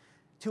duty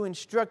to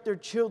instruct their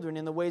children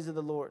in the ways of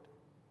the Lord.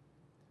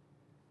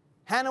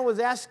 Hannah was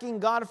asking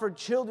God for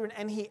children,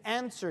 and he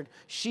answered.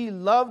 She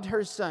loved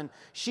her son.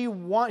 She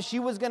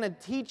was going to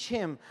teach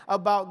him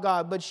about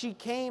God, but she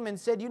came and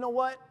said, you know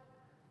what?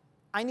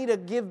 I need to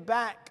give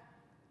back.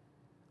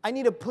 I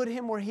need to put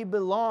him where he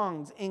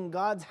belongs, in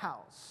God's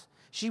house.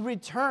 She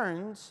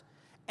returns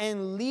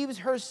and leaves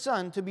her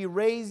son to be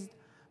raised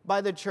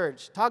by the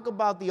church. Talk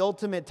about the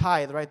ultimate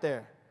tithe right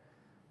there.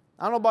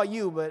 I don't know about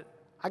you, but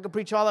I could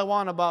preach all I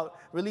want about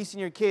releasing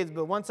your kids,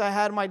 but once I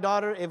had my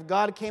daughter, if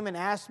God came and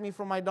asked me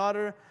for my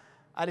daughter,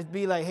 I'd just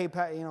be like, hey,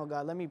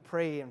 God, let me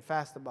pray and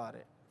fast about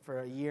it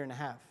for a year and a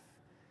half.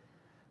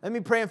 Let me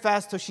pray and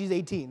fast till she's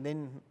 18,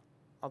 then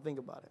I'll think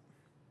about it.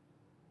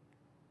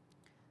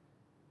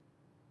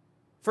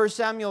 1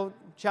 Samuel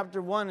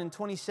chapter 1 and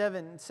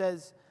 27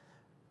 says,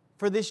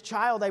 for this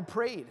child I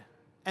prayed,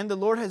 and the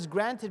Lord has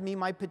granted me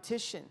my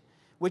petition,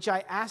 which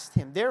I asked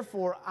him.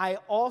 Therefore, I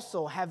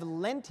also have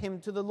lent him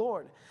to the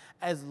Lord.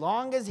 As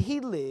long as he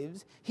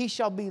lives, he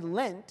shall be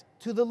lent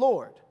to the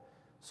Lord.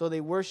 So they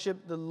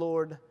worship the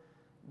Lord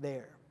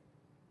there.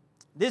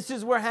 This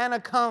is where Hannah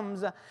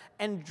comes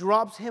and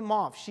drops him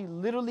off. She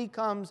literally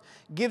comes,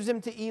 gives him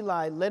to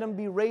Eli, let him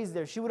be raised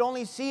there. She would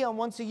only see him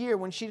once a year.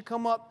 When she'd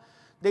come up,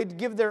 they'd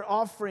give their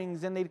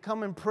offerings and they'd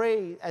come and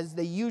pray as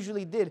they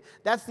usually did.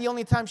 That's the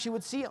only time she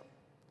would see him.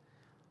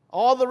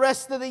 All the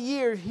rest of the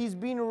year, he's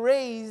being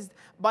raised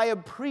by a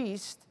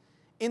priest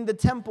in the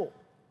temple.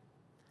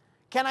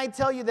 Can I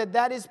tell you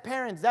that is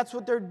parents? That's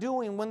what they're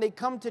doing when they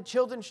come to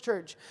children's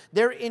church.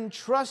 They're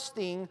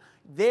entrusting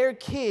their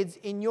kids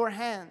in your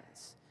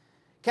hands.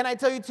 Can I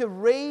tell you, to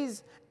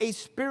raise a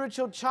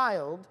spiritual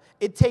child,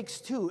 it takes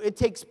two. It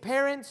takes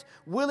parents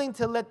willing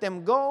to let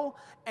them go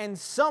and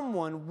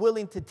someone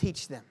willing to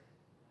teach them.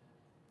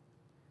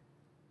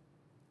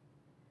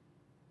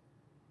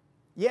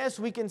 Yes,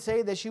 we can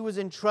say that she was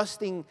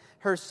entrusting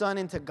her son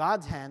into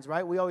God's hands,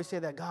 right? We always say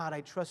that, God, I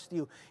trust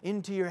you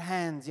into your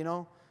hands, you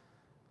know.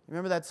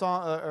 Remember that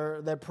song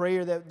or that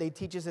prayer that they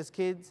teach us as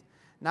kids?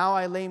 Now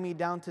I lay me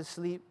down to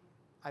sleep.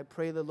 I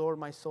pray the Lord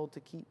my soul to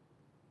keep.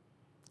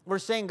 We're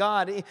saying,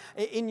 God,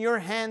 in your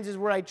hands is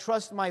where I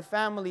trust my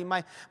family,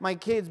 my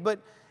kids.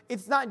 But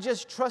it's not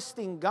just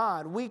trusting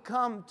God. We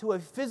come to a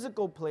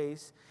physical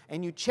place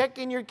and you check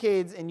in your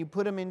kids and you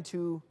put them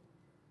into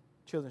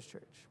children's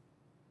church.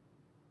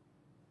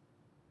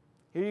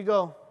 Here you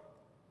go.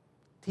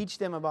 Teach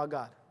them about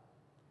God.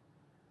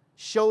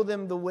 Show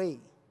them the way.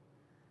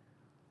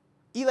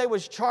 Eli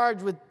was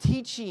charged with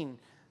teaching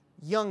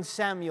young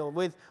Samuel,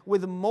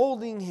 with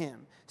molding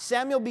him.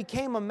 Samuel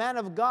became a man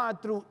of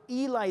God through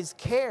Eli's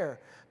care,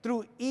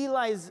 through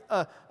Eli's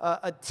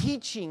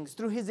teachings,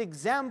 through his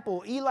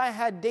example. Eli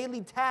had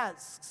daily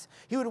tasks.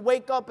 He would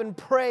wake up and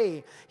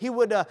pray. He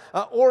would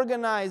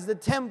organize the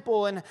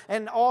temple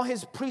and all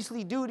his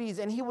priestly duties,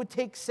 and he would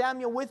take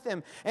Samuel with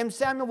him. And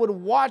Samuel would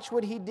watch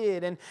what he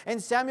did,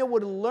 and Samuel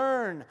would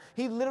learn.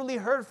 He literally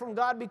heard from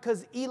God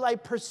because Eli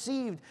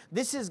perceived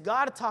this is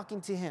God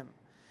talking to him.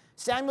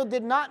 Samuel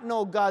did not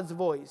know God's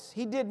voice.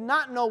 He did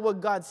not know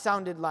what God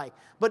sounded like.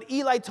 But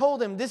Eli told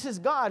him, this is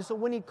God. So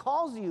when he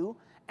calls you,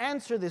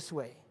 answer this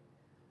way.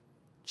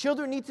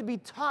 Children need to be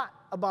taught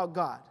about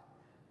God.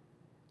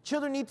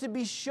 Children need to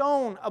be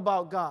shown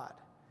about God.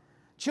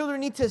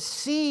 Children need to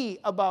see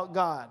about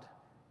God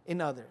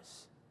in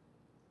others.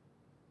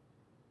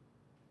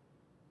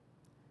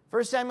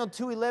 1 Samuel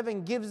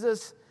 2:11 gives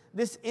us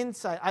this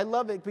insight. I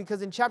love it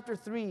because in chapter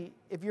 3,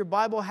 if your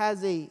Bible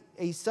has a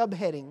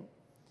subheading,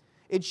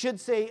 it should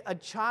say, a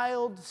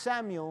child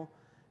Samuel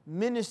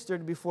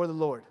ministered before the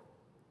Lord.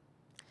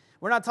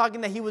 We're not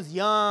talking that he was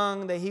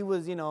young, that he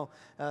was,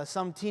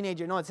 some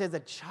teenager. No, it says a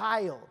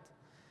child.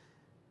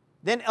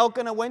 Then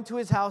Elkanah went to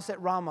his house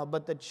at Ramah,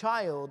 but the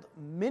child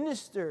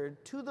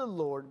ministered to the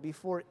Lord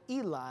before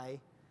Eli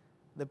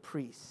the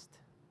priest.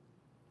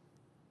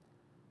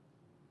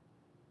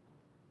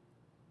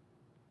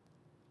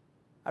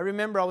 I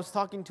remember I was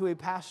talking to a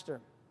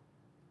pastor,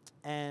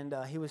 and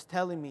he was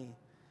telling me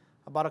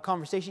about a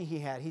conversation he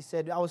had. He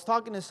said, I was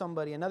talking to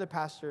somebody, another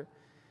pastor,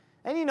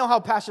 and you know how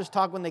pastors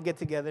talk when they get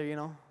together,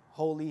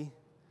 holy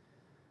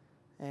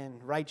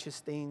and righteous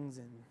things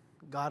and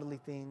godly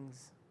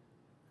things.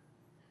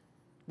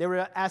 They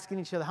were asking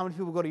each other, how many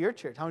people go to your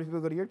church? How many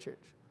people go to your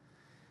church?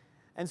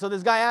 And so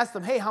this guy asked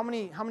them, hey, how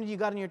many do you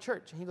got in your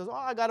church? And he goes,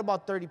 I got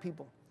about 30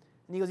 people.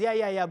 And he goes,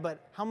 yeah,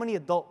 but how many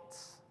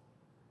adults?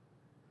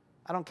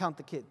 I don't count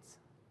the kids.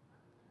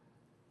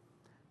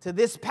 To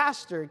this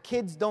pastor,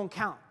 kids don't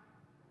count.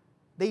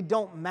 They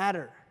don't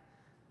matter.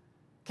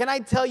 Can I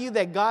tell you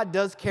that God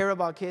does care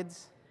about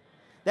kids?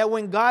 That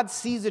when God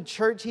sees a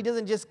church, he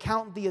doesn't just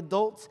count the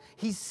adults.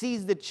 He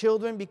sees the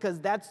children because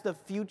that's the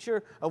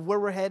future of where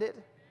we're headed.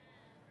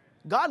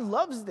 God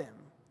loves them.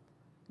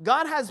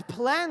 God has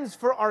plans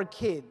for our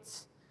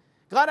kids.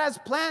 God has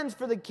plans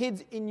for the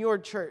kids in your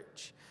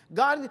church.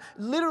 God,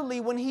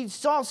 literally, when he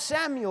saw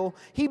Samuel,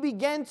 he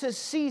began to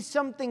see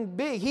something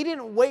big. He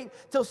didn't wait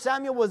till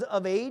Samuel was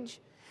of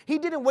age. He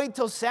didn't wait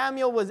till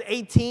Samuel was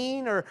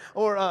 18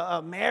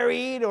 or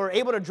married or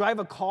able to drive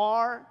a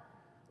car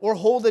or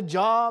hold a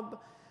job.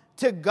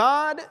 To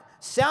God,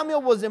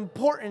 Samuel was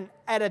important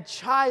at a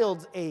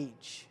child's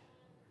age.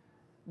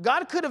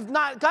 God could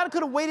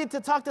have waited to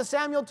talk to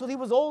Samuel till he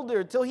was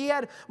older, till he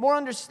had more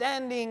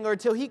understanding, or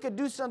till he could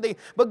do something.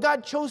 But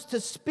God chose to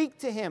speak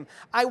to him.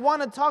 I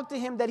want to talk to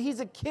him that he's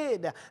a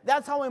kid.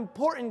 That's how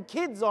important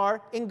kids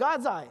are in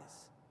God's eyes.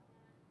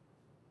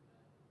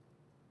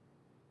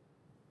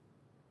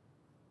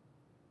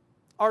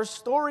 Our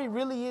story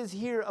really is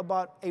here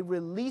about a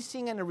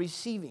releasing and a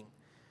receiving.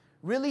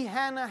 Really,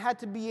 Hannah had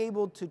to be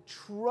able to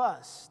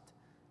trust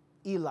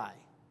Eli.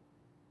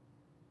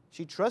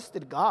 She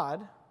trusted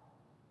God.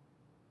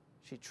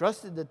 She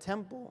trusted the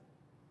temple.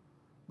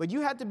 But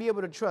you had to be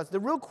able to trust. The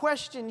real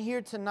question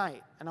here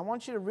tonight, and I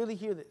want you to really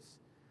hear this.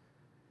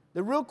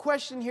 The real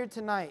question here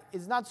tonight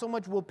is not so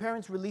much will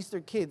parents release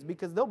their kids,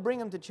 because they'll bring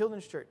them to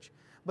children's church.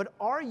 But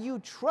are you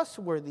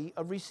trustworthy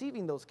of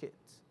receiving those kids?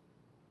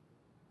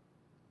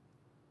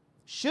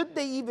 Should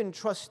they even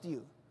trust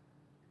you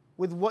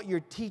with what you're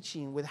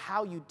teaching, with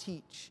how you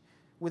teach,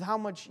 with how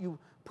much you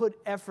put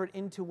effort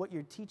into what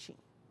you're teaching?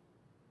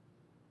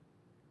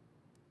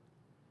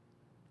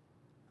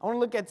 I want to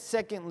look at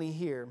secondly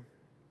here,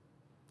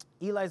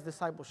 Eli's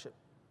discipleship.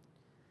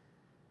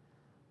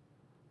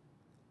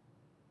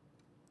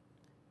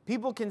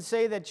 People can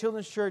say that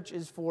children's church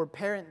is for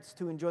parents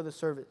to enjoy the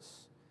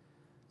service.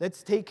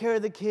 Let's take care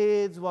of the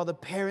kids while the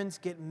parents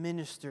get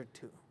ministered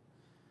to.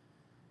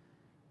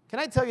 Can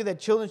I tell you that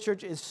children's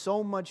church is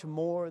so much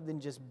more than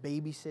just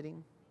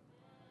babysitting?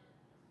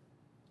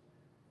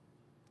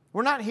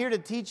 We're not here to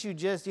teach you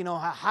just,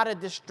 how to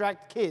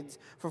distract kids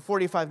for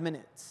 45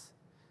 minutes.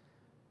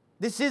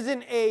 This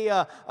isn't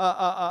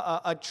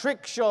a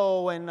trick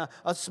show and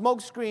a smoke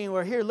screen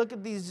where, here, look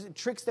at these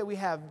tricks that we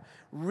have.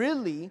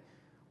 Really,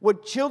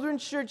 what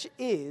children's church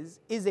is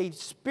a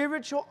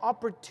spiritual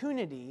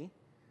opportunity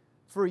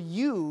for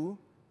you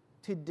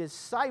to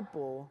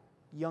disciple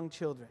young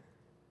children.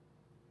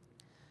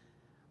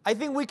 I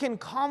think we can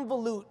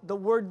convolute the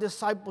word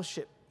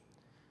discipleship.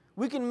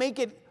 We can make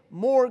it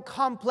more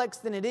complex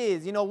than it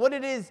is. What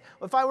it is,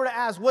 if I were to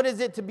ask, what is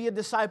it to be a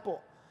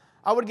disciple?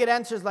 I would get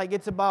answers like,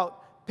 it's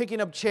about picking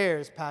up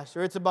chairs,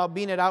 Pastor. It's about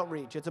being at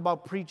outreach. It's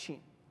about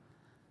preaching.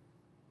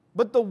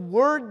 But the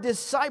word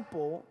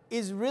disciple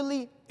is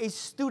really a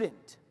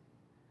student.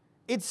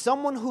 It's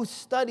someone who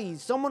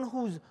studies, someone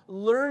who's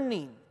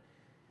learning.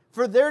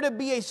 For there to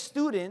be a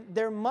student,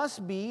 there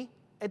must be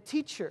a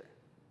teacher.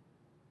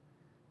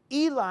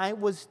 Eli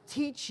was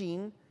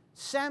teaching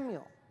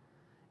Samuel.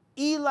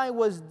 Eli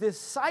was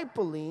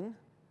discipling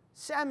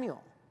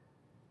Samuel.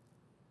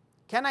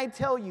 Can I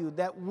tell you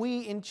that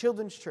we in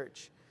children's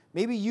church,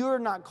 maybe you're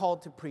not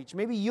called to preach.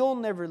 Maybe you'll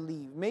never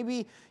leave.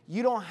 Maybe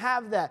you don't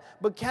have that.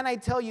 But can I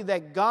tell you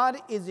that God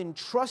is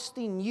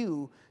entrusting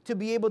you to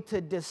be able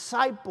to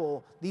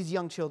disciple these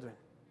young children,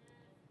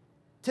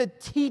 to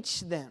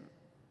teach them.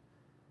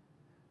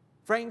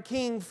 Frank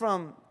King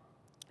from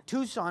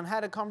Tucson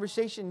had a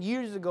conversation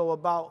years ago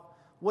about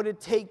what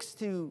it takes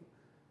to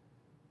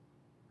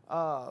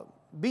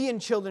be in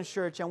children's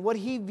church and what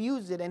he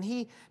views it. And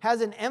he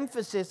has an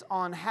emphasis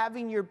on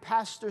having your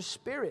pastor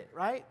spirit,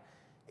 right?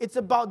 It's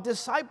about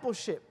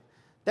discipleship,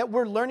 that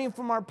we're learning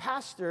from our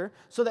pastor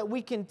so that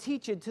we can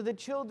teach it to the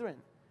children,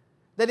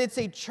 that it's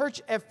a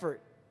church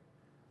effort.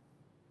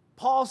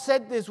 Paul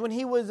said this when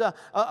he was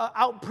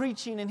out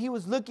preaching and he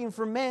was looking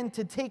for men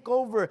to take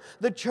over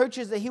the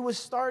churches that he was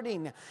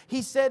starting.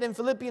 He said in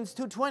Philippians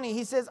 2:20,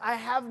 he says, I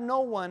have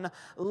no one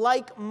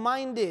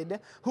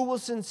like-minded who will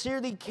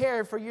sincerely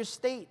care for your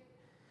state.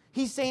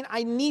 He's saying,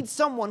 I need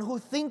someone who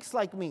thinks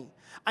like me.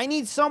 I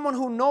need someone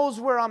who knows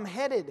where I'm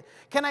headed.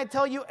 Can I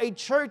tell you, a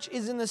church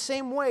is in the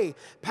same way.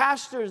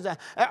 Pastors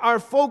are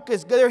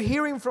focused. They're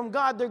hearing from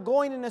God. They're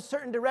going in a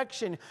certain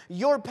direction.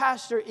 Your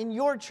pastor in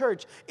your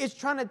church is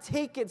trying to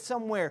take it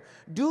somewhere.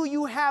 Do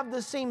you have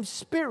the same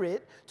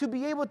spirit to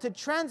be able to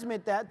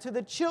transmit that to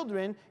the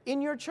children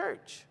in your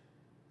church?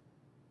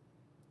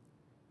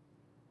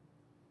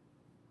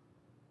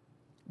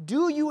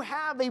 Do you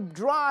have a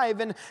drive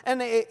and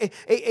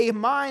a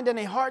mind and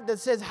a heart that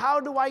says,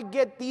 how do I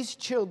get these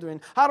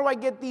children, how do I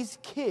get these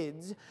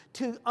kids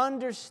to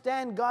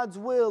understand God's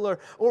will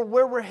or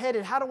where we're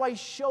headed? How do I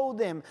show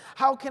them?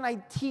 How can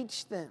I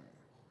teach them?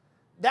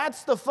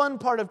 That's the fun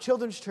part of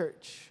children's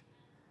church.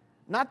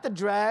 Not the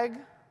drag,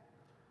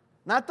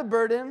 not the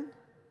burden.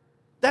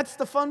 That's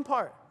the fun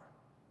part.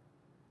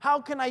 How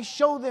can I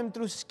show them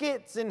through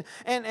skits and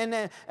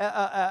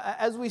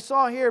as we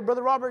saw here,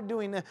 Brother Robert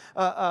doing the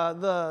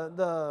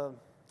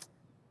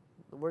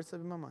words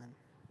slipping my mind.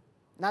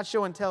 Not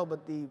show and tell,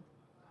 but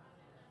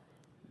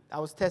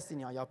I was testing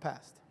y'all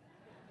passed.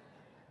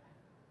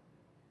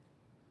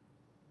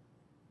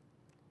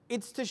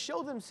 It's to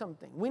show them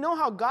something. We know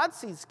how God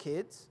sees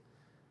kids.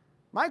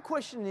 My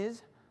question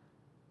is,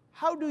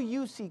 How do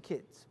you see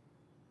kids?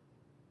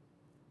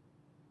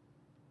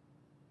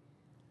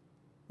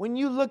 When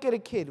you look at a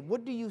kid,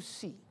 what do you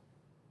see?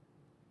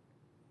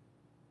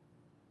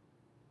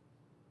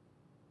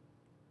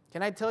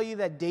 Can I tell you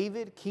that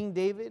David, King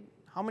David,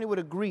 how many would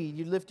agree?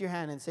 You lift your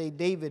hand and say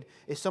David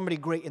is somebody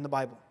great in the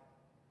Bible.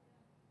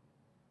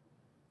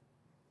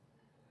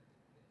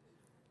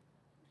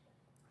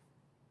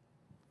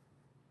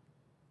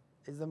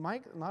 Is the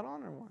mic not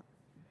on or what?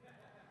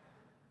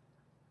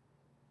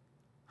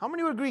 How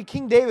many would agree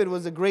King David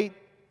was a great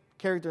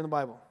character in the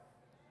Bible?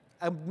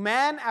 A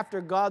man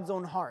after God's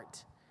own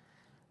heart.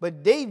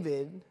 But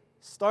David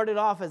started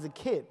off as a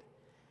kid,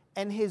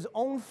 and his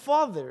own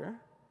father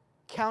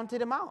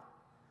counted him out.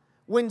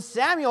 When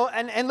Samuel,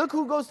 and look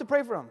who goes to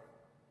pray for him.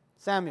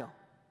 Samuel.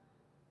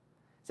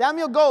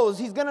 Samuel goes,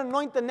 he's going to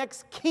anoint the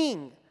next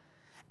king.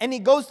 And he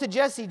goes to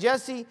Jesse.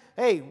 Jesse,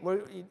 hey,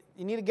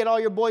 you need to get all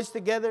your boys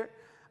together.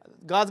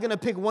 God's going to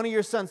pick one of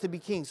your sons to be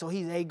king. So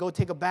he's, hey, go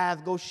take a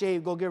bath, go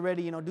shave, go get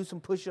ready, do some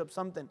push-ups,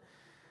 something.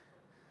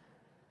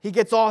 He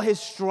gets all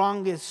his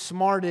strongest,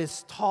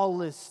 smartest,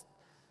 tallest,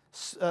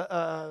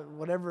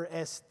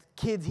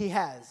 kids he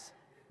has.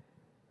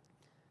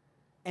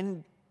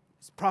 And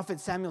Prophet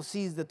Samuel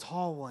sees the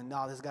tall one.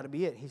 No, this has got to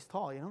be it. He's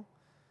tall,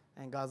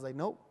 And God's like,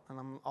 nope.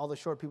 And all the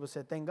short people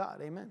said, thank God,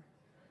 amen.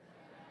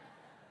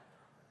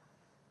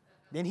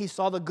 Then he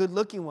saw the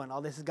good-looking one.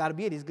 Oh, this has got to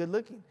be it. He's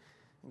good-looking.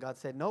 And God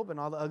said, nope. And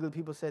all the ugly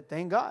people said,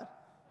 thank God.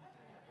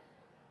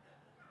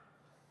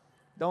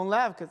 Don't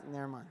laugh, because,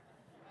 never mind.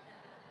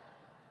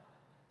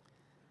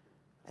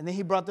 And then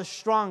he brought the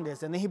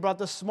strongest, and then he brought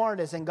the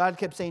smartest, and God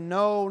kept saying,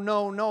 no,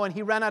 no, no, and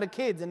he ran out of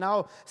kids. And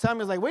now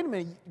Samuel's like, wait a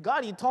minute,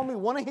 God, you told me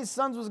one of his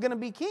sons was going to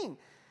be king.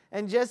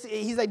 And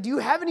he's like, do you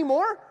have any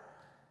more?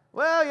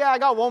 Well, yeah, I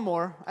got one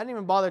more. I didn't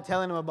even bother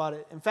telling him about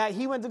it. In fact,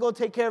 he went to go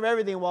take care of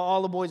everything while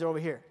all the boys are over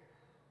here.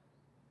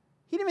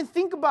 He didn't even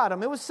think about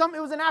him. It was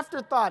an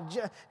afterthought.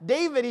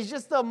 David, he's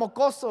just a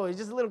mocoso. He's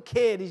just a little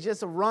kid. He's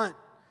just a runt.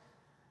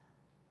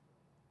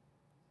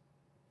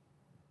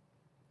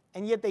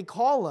 And yet they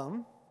call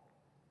him,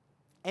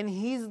 and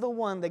he's the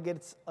one that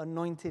gets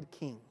anointed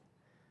king.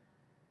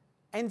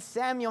 And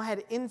Samuel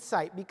had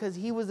insight because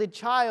he was a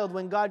child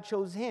when God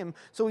chose him.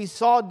 So he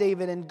saw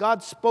David, and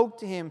God spoke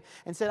to him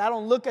and said, I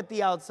don't look at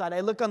the outside,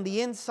 I look on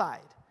the inside.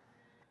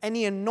 And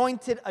he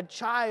anointed a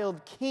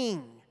child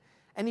king.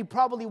 And he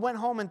probably went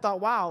home and thought,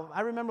 wow,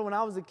 I remember when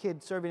I was a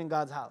kid serving in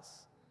God's house.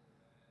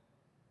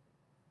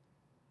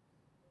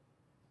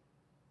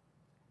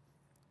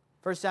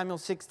 1 Samuel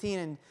 16,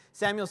 and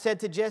Samuel said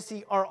to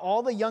Jesse, are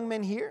all the young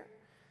men here?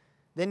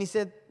 Then he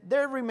said,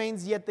 there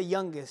remains yet the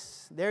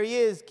youngest. There he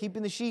is,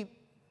 keeping the sheep.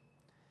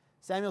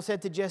 Samuel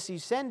said to Jesse,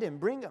 send him,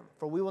 bring him,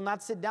 for we will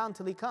not sit down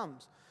till he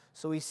comes.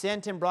 So he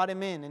sent him, brought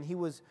him in, and he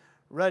was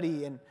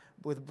ruddy and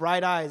with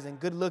bright eyes and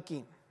good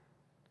looking.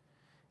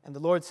 And the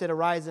Lord said,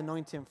 arise,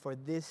 anoint him, for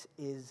this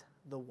is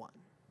the one.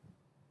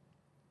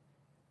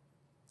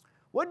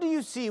 What do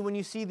you see when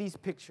you see these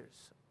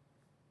pictures?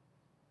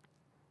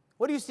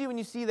 What do you see when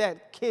you see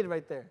that kid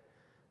right there?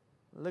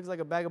 It looks like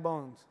a bag of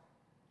bones.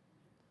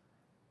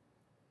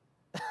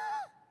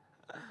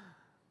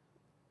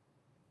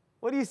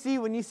 What do you see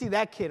when you see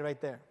that kid right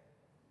there?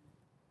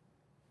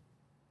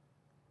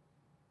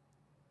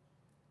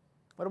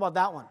 What about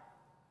that one?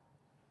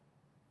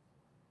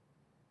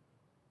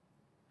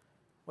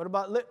 What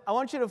about, I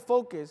want you to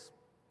focus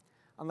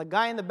on the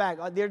guy in the back.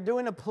 They're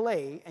doing a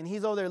play, and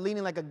he's over there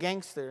leaning like a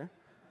gangster,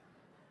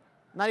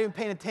 not even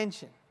paying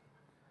attention.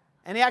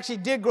 And he actually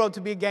did grow up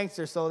to be a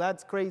gangster, so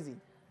that's crazy.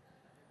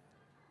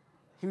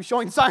 He was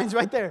showing signs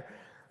right there.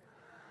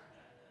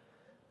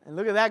 And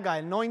look at that guy,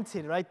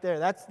 anointed right there.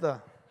 That's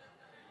the...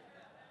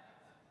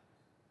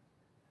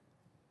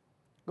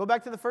 Go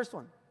back to the first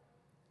one.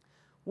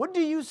 What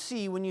do you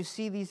see when you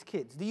see these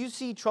kids? Do you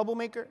see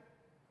troublemaker?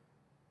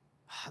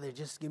 They're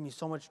just giving me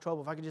so much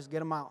trouble. If I could just get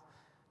them out.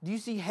 Do you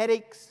see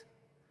headaches?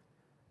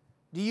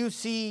 Do you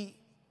see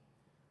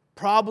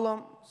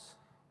problems?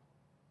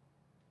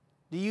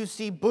 Do you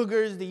see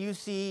boogers? Do you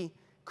see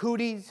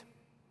cooties?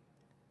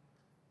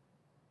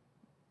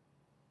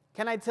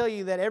 Can I tell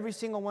you that every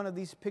single one of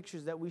these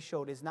pictures that we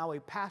showed is now a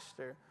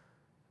pastor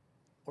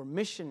or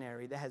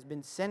missionary that has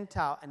been sent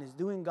out and is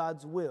doing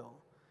God's will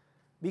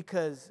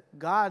because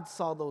God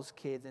saw those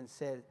kids and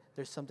said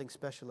there's something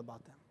special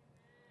about them.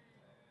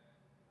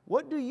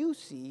 What do you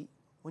see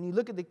when you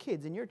look at the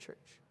kids in your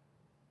church?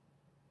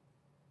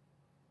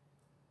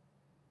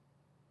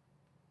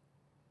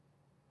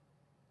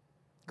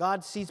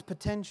 God sees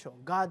potential.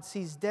 God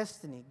sees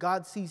destiny.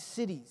 God sees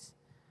cities.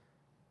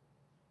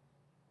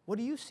 What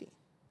do you see?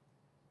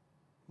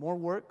 More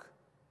work?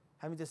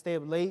 Having to stay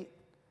up late?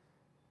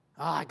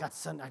 I got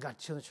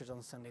children's church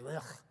on Sunday.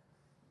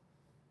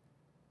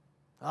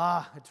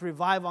 Ugh. It's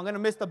revival. I'm going to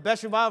miss the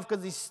best revival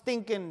because these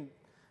stinking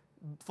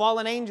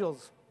fallen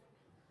angels.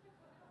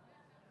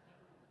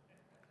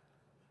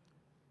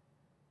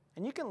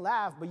 And you can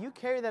laugh, but you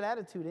carry that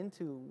attitude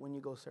into when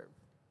you go serve.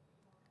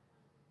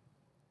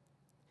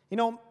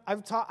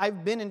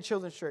 I've been in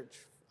children's church.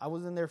 I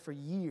was in there for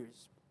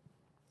years.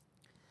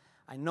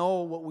 I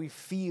know what we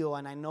feel,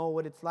 and I know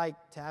what it's like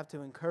to have to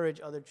encourage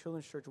other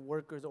children's church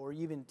workers or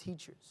even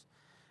teachers.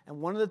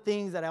 And one of the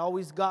things that I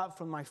always got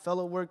from my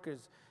fellow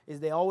workers is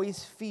they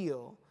always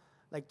feel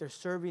like they're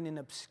serving in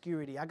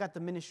obscurity. I got the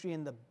ministry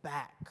in the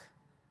back.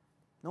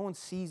 No one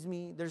sees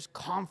me. There's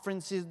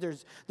conferences,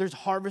 there's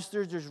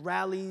harvesters, there's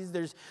rallies,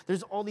 there's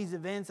all these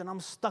events, and I'm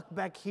stuck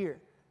back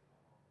here.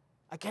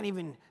 I can't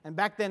even, and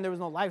back then there was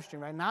no live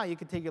stream. Right now you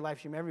can take your live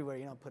stream everywhere,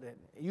 put it.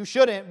 You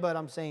shouldn't, but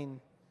I'm saying,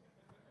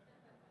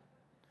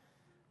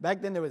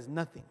 back then there was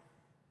nothing.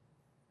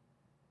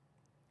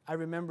 I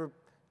remember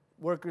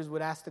workers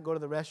would ask to go to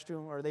the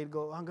restroom, or they'd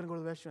go, I'm going to go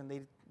to the restroom,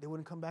 and they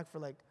wouldn't come back for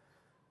like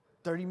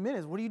 30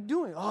 minutes. What are you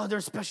doing? Oh,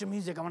 there's special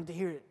music. I wanted to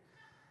hear it.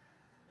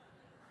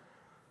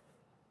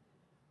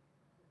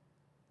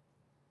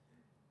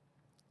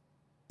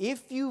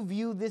 If you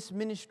view this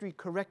ministry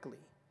correctly,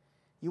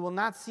 you will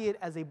not see it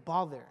as a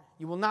bother.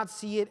 You will not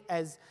see it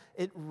as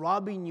it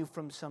robbing you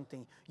from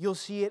something. You'll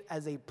see it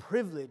as a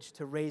privilege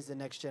to raise the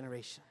next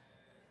generation.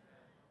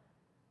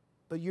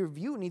 But your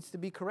view needs to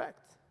be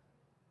correct.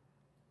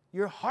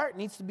 Your heart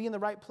needs to be in the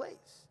right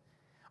place.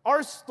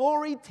 Our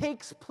story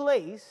takes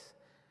place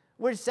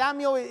where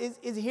Samuel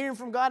is hearing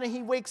from God, and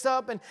he wakes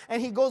up and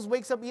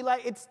wakes up Eli.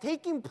 It's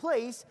taking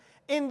place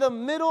in the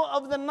middle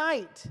of the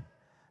night.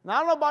 Now, I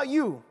don't know about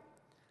you,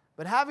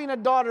 but having a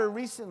daughter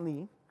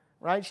recently,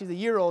 right? She's a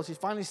year old. She's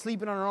finally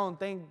sleeping on her own.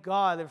 Thank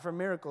God for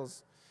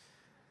miracles.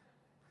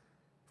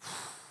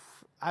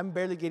 I'm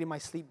barely getting my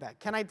sleep back.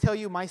 Can I tell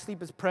you my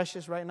sleep is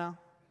precious right now?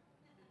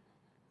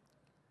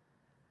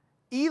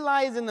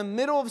 Eli is in the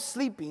middle of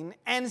sleeping,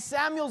 and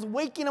Samuel's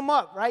waking him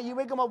up, right? You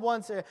wake him up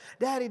once,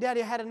 Daddy,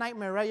 I had a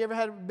nightmare, right? You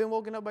ever been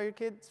woken up by your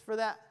kids for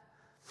that?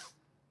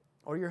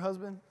 Or your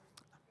husband?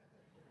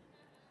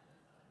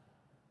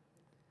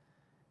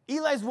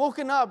 Eli's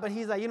woken up, and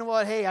he's like, you know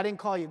what? Hey, I didn't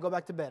call you. Go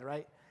back to bed,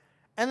 right?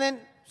 And then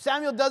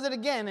Samuel does it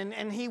again,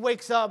 and he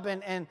wakes up,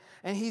 and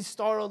he's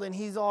startled, and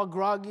he's all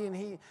groggy, and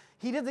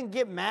he doesn't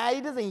get mad.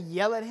 He doesn't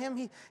yell at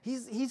him.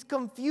 He's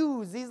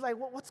confused. He's like,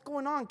 what's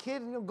going on,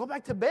 kid? Go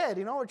back to bed.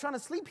 We're trying to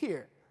sleep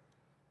here.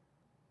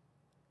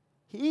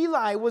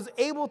 Eli was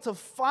able to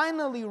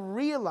finally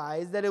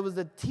realize that it was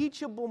a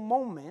teachable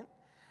moment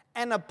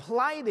and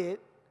applied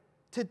it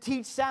to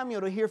teach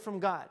Samuel to hear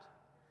from God.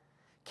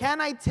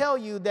 Can I tell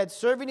you that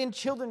serving in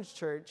children's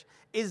church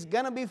is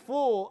going to be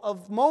full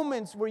of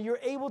moments where you're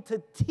able to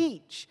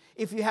teach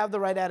if you have the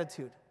right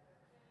attitude?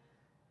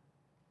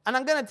 And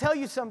I'm going to tell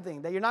you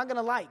something that you're not going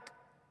to like.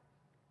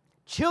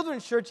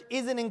 Children's church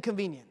is an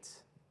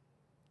inconvenience.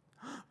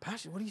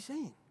 Pastor, what are you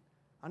saying?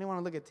 I don't even want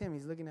to look at Tim.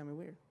 He's looking at me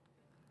weird.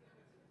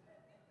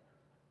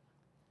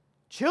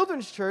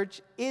 Children's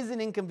church is an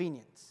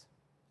inconvenience.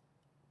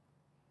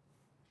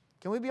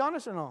 Can we be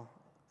honest or no?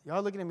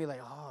 Y'all looking at me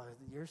like, oh,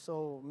 you're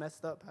so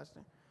messed up,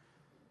 Pastor.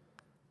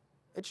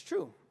 It's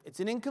true. It's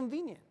an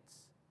inconvenience.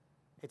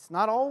 It's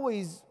not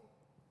always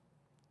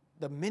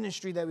the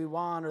ministry that we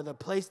want or the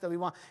place that we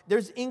want.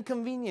 There's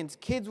inconvenience.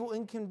 Kids will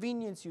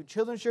inconvenience you.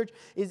 Children's church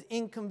is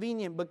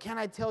inconvenient. But can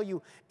I tell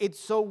you, it's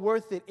so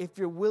worth it if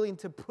you're willing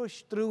to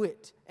push through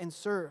it and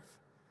serve.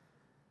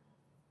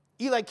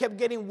 Eli kept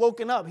getting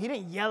woken up. He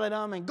didn't yell at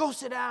him and go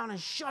sit down and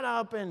shut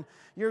up and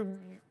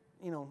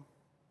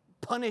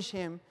punish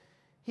him.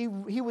 He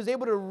was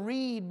able to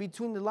read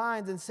between the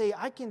lines and say,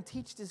 I can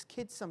teach this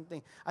kid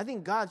something. I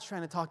think God's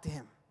trying to talk to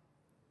him.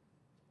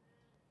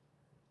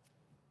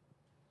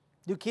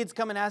 Do kids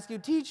come and ask you,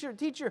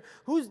 teacher,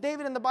 who's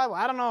David in the Bible?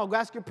 I don't know. Go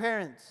ask your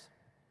parents.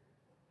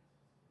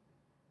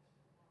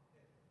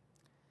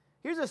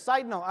 Here's a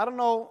side note. I don't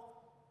know.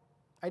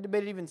 I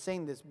debated even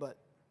saying this, but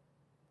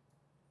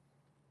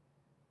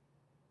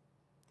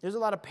there's a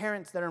lot of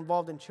parents that are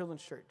involved in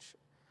children's church.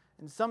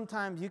 And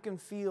sometimes you can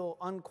feel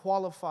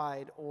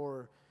unqualified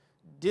or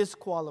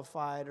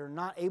disqualified or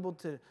not able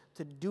to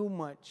do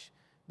much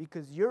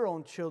because your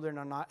own children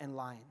are not in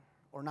line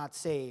or not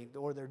saved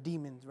or they're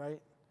demons, right?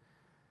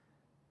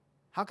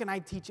 How can I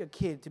teach a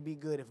kid to be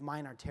good if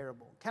mine are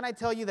terrible? Can I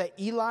tell you that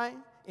Eli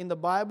in the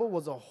Bible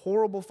was a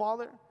horrible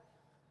father?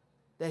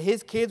 That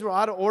his kids were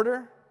out of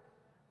order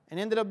and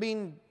ended up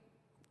being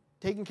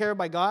taken care of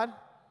by God?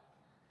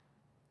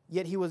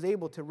 Yet he was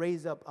able to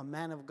raise up a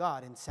man of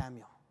God in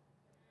Samuel.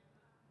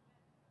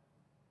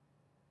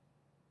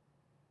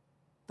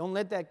 Don't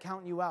let that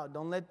count you out.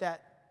 Don't let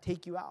that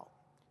take you out.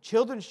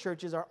 Children's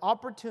churches are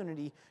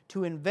opportunity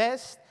to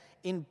invest,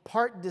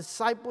 impart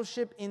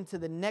discipleship into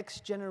the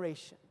next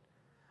generation.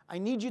 I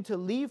need you to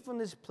leave from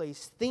this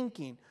place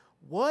thinking,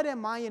 what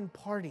am I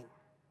imparting?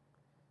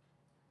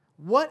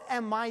 What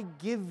am I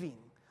giving?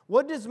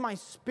 What does my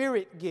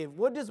spirit give?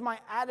 What does my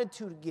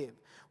attitude give?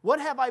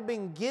 What have I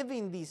been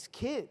giving these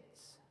kids?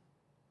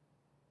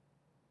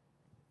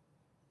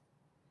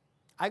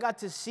 I got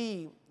to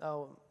see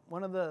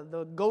one of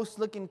the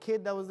ghost-looking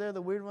kid that was there,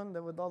 the weird one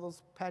with all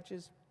those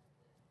patches.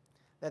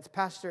 That's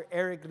Pastor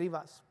Eric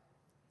Rivas.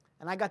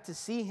 And I got to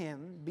see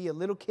him be a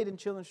little kid in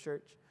children's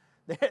church.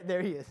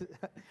 There he is.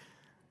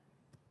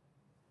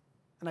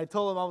 And I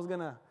told him I was going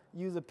to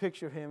use a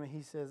picture of him, and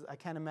he says, I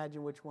can't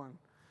imagine which one.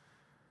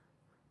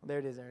 There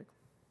it is, Eric.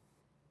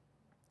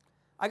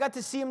 I got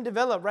to see him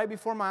develop right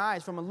before my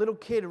eyes from a little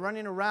kid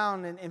running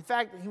around. And in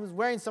fact, he was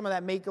wearing some of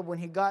that makeup when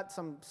he got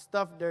some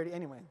stuff dirty.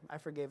 Anyway, I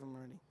forgave him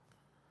already.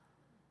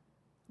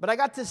 But I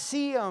got to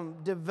see him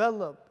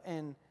develop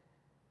and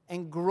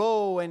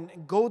grow and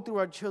go through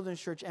our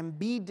children's church and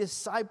be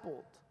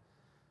discipled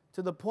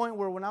to the point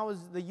where when I was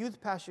the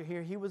youth pastor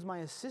here, he was my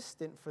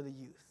assistant for the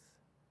youth.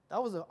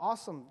 That was an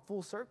awesome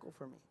full circle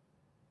for me.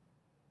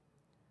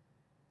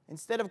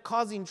 Instead of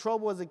causing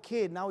trouble as a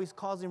kid, now he's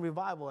causing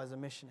revival as a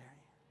missionary.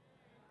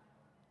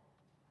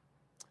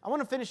 I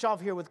want to finish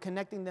off here with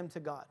connecting them to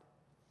God.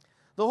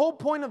 The whole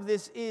point of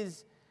this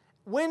is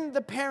when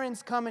the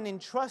parents come and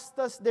entrust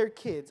us their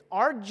kids,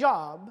 our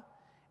job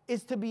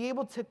is to be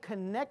able to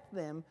connect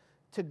them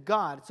to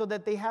God so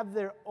that they have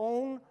their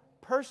own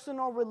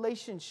personal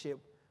relationship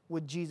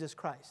with Jesus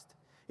Christ.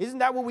 Isn't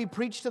that what we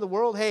preach to the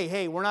world?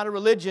 Hey, we're not a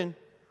religion,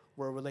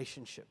 we're a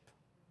relationship.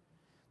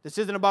 This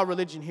isn't about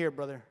religion here,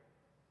 brother.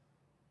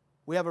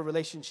 We have a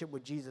relationship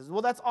with Jesus.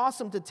 Well, that's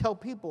awesome to tell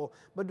people,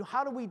 but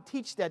how do we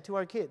teach that to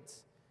our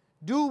kids?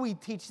 Do we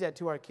teach that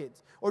to our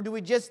kids? Or do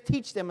we just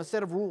teach them a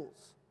set of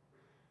rules?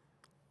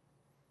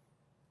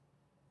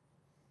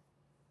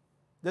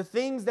 The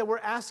things that we're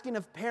asking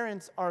of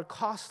parents are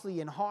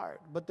costly and hard,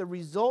 but the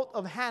result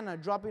of Hannah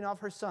dropping off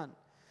her son,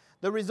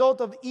 the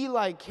result of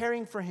Eli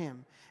caring for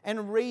him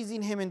and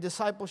raising him in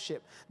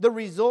discipleship, the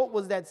result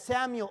was that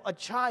Samuel, a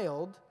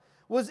child,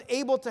 was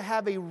able to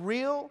have a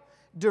real,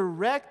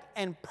 direct,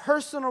 and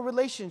personal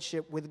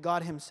relationship with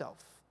God himself.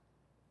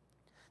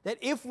 That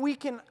if we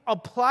can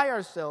apply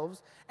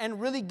ourselves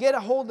and really get a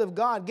hold of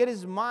God, get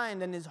his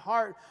mind and his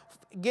heart,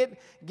 get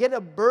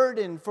a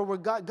burden for where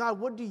God,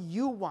 what do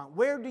you want?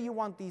 Where do you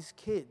want these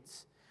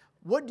kids?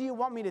 What do you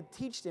want me to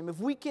teach them? If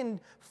we can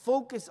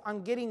focus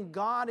on getting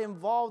God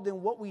involved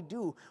in what we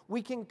do,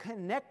 we can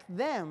connect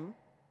them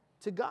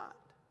to God.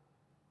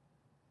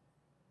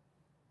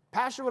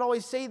 Pastor would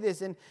always say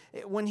this, and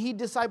when he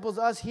disciples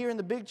us here in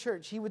the big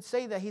church, he would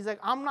say that. He's like,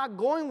 I'm not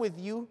going with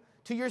you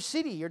to your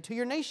city or to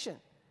your nation.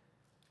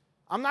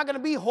 I'm not going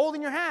to be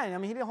holding your hand. I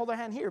mean, he didn't hold our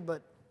hand here,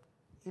 but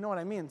you know what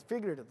I mean,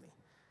 figuratively.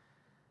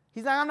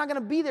 He's like, I'm not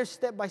going to be there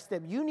step by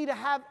step. You need to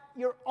have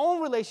your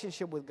own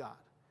relationship with God.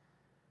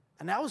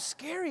 And that was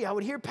scary. I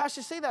would hear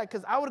Pastor say that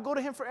because I would go to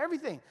him for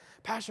everything.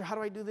 Pastor, how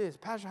do I do this?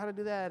 Pastor, how do I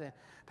do that? And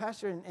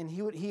Pastor, and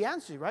he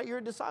answered, right? You're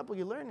a disciple.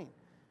 You're learning.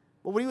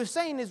 But what he was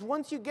saying is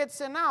once you get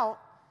sent out,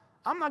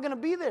 I'm not going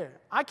to be there.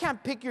 I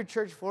can't pick your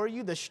church for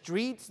you, the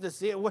streets, the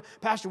city.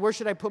 Pastor, where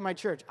should I put my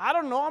church? I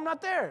don't know. I'm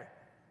not there.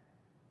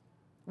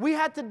 We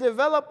had to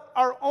develop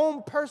our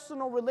own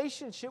personal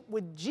relationship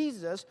with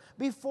Jesus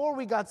before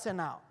we got sent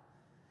out.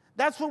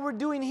 That's what we're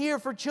doing here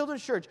for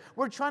Children's Church.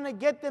 We're trying to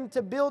get them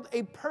to build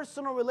a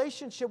personal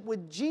relationship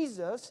with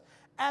Jesus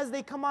as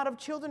they come out of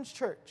Children's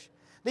Church.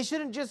 They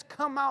shouldn't just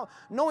come out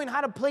knowing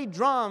how to play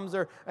drums.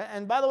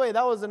 And by the way,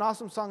 that was an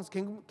awesome song.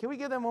 Can we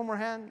give them one more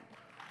hand?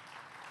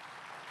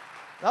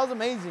 That was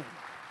amazing.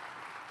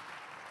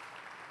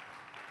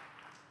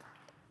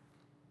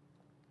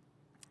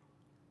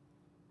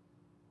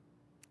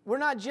 We're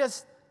not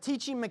just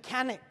teaching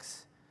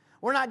mechanics.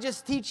 We're not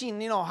just teaching,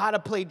 how to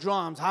play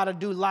drums, how to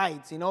do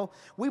lights,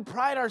 We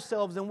pride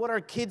ourselves in what our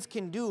kids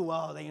can do.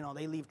 Well,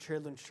 they leave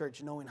Children's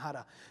Church knowing how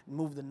to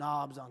move the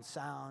knobs on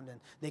sound, and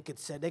they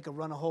could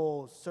run a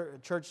whole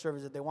church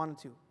service if they wanted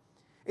to.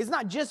 It's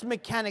not just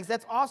mechanics.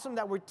 That's awesome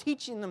that we're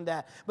teaching them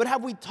that. But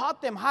have we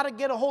taught them how to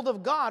get a hold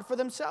of God for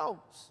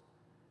themselves?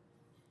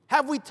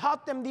 Have we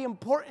taught them the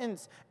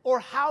importance or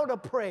how to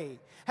pray?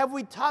 Have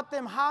we taught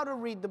them how to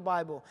read the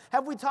Bible?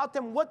 Have we taught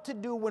them what to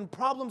do when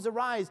problems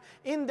arise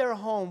in their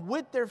home,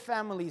 with their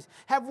families?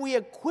 Have we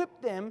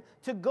equipped them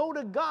to go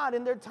to God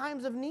in their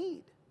times of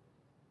need?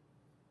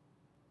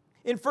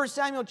 In 1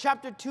 Samuel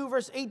chapter 2,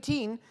 verse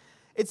 18,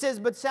 it says,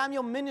 "But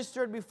Samuel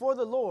ministered before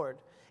the Lord,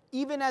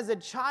 even as a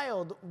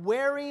child,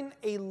 wearing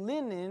a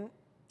linen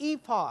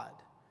ephod.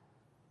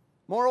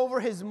 Moreover,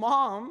 his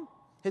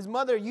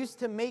mother used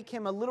to make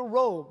him a little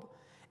robe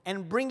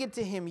and bring it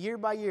to him year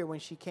by year when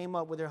she came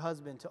up with her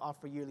husband to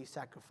offer yearly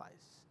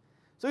sacrifice."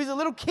 So he's a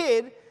little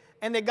kid,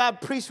 and they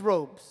got priest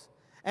robes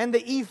and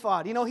the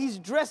ephod. He's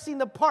dressing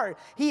the part.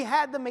 He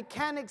had the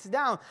mechanics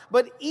down.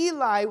 But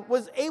Eli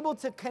was able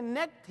to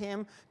connect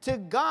him to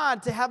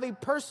God, to have a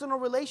personal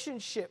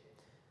relationship.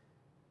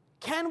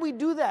 Can we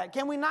do that?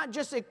 Can we not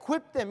just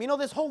equip them?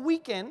 This whole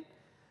weekend,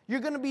 you're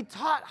going to be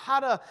taught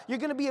you're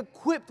going to be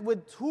equipped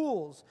with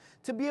tools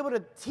to be able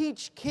to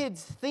teach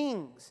kids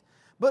things.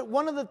 But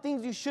one of the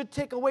things you should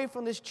take away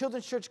from this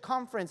Children's Church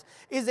Conference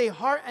is a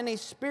heart and a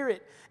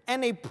spirit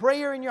and a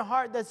prayer in your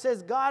heart that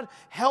says, God,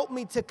 help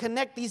me to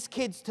connect these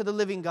kids to the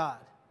living God.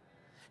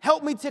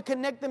 Help me to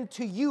connect them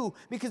to you,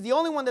 because the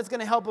only one that's going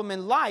to help them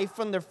in life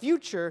from their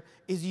future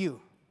is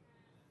you.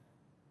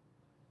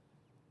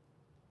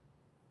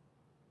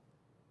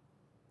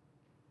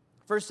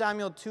 First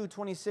Samuel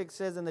 2:26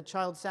 says, "And the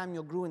child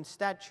Samuel grew in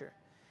stature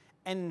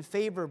and in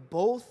favor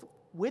both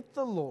with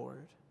the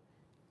Lord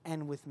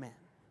and with men."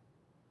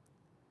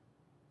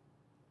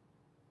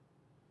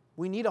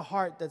 We need a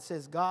heart that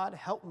says, God,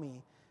 help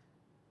me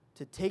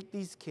to take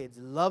these kids,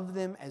 love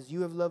them as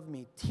you have loved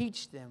me,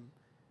 teach them,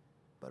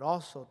 but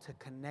also to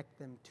connect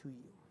them to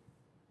you.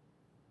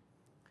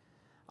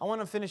 I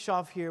want to finish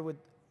off here with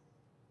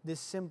this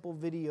simple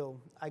video.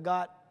 I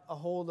got a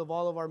hold of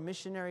all of our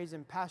missionaries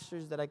and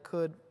pastors that I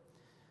could.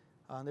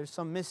 There's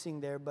some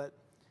missing there, but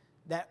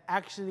that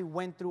actually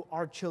went through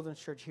our children's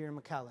church here in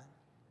McAllen,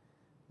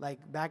 like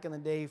back in the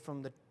day,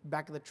 from the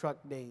back of the truck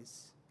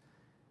days.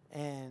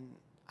 And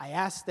I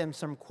asked them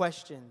some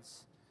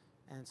questions,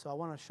 and so I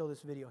want to show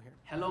this video here.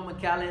 Hello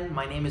McAllen,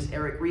 my name is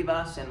Eric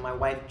Rivas and my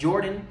wife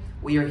Jordan.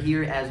 We are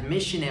here as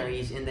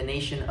missionaries in the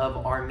nation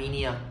of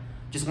Armenia.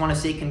 Just want to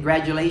say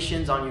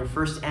congratulations on your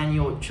first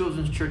annual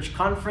Children's Church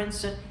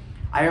Conference.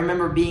 I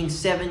remember being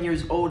 7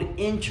 years old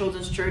in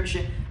Children's Church,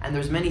 and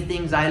there's many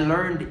things I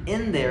learned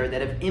in there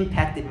that have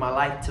impacted my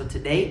life till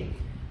today.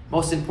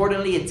 Most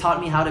importantly, it taught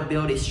me how to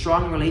build a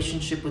strong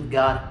relationship with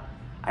God.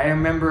 I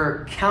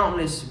remember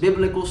countless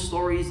biblical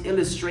stories,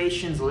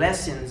 illustrations,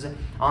 lessons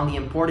on the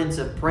importance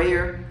of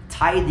prayer,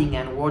 tithing,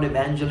 and word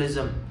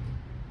evangelism.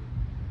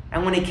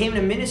 And when it came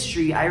to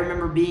ministry, I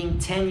remember being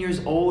 10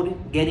 years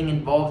old, getting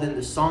involved in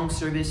the song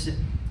service,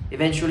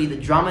 eventually the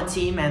drama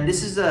team, and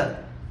this is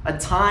a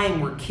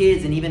time where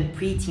kids and even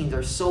preteens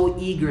are so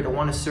eager to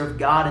want to serve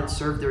God and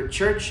serve their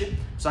church.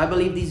 So I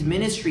believe these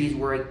ministries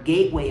were a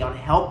gateway on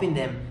helping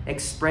them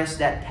express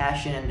that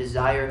passion and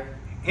desire.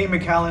 Hey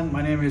McAllen,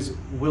 my name is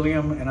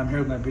William and I'm here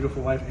with my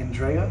beautiful wife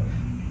Andrea,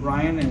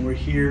 Ryan, and we're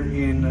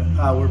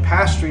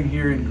pastoring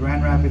here in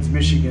Grand Rapids,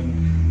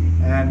 Michigan.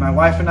 And my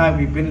wife and I,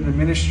 we've been in the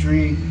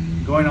ministry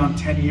going on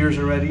 10 years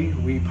already.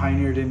 We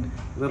pioneered in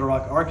Little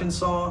Rock,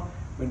 Arkansas,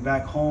 went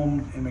back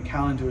home in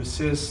McAllen to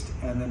assist,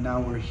 and then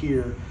now we're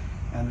here.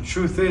 And the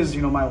truth is,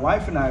 my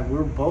wife and I,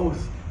 we're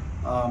both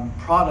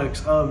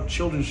products of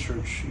Children's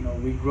Church.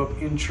 We grew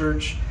up in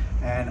church,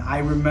 and I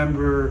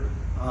remember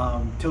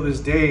till this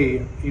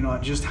day,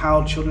 just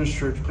how Children's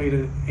Church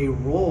played a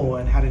role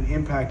and had an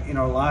impact in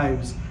our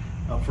lives.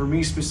 For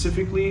me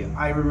specifically,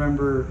 I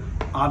remember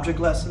object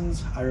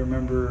lessons, I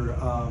remember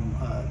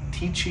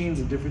teachings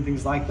and different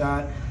things like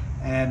that.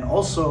 And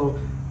also,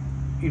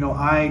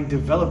 I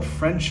developed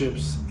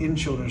friendships in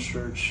Children's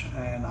Church,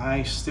 and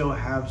I still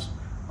have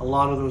a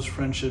lot of those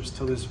friendships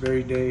till this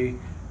very day.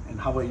 And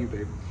how about you,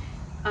 babe?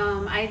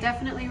 I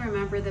definitely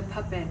remember the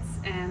puppets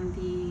and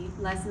the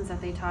lessons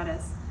that they taught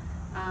us.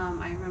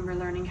 I remember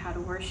learning how to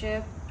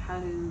worship, how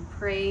to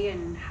pray,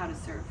 and how to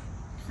serve.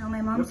 So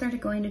my mom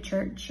started going to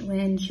church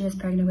when she was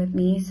pregnant with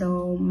me,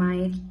 so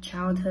my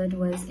childhood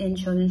was in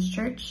Children's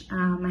Church.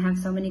 I have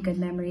so many good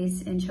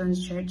memories in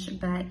Children's Church,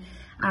 but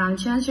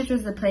Children's Church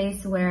was the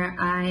place where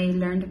I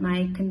learned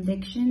my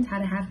convictions, how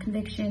to have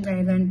convictions.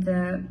 I learned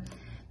the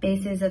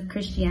basis of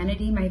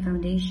Christianity, my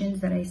foundations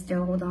that I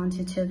still hold on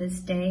to this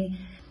day.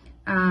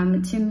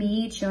 To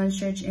me, Children's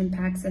Church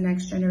impacts the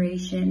next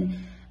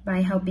generation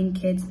by helping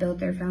kids build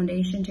their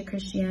foundation to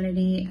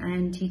Christianity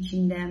and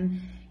teaching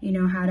them,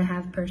 how to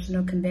have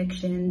personal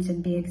convictions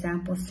and be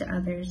examples to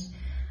others.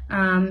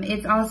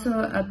 It's also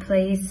a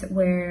place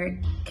where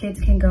kids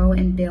can go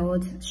and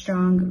build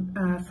strong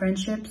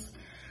friendships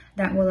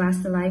that will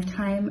last a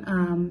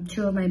lifetime.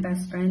 Two of my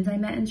best friends I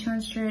met in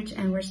Children's Church,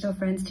 and we're still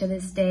friends to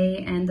this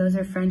day, and those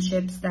are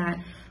friendships that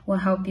will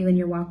help you in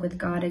your walk with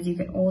God as you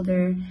get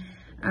older.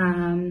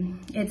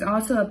 It's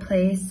also a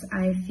place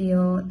I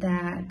feel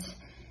that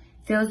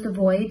fills the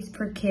voids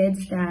for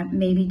kids that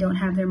maybe don't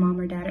have their mom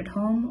or dad at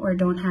home or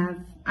don't have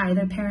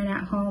either parent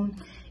at home.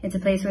 It's a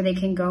place where they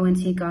can go and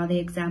see godly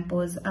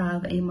examples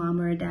of a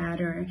mom or a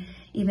dad, or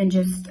even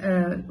just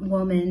a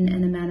woman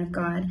and a man of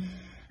God.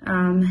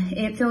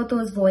 It filled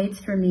those voids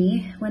for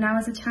me when I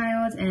was a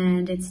child,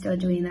 and it's still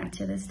doing that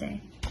to this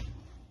day.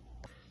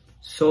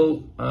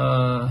 So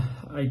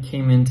I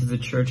came into the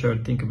church, I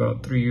would think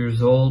about 3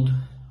 years old.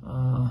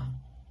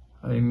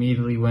 I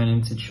immediately went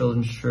into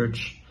Children's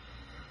Church.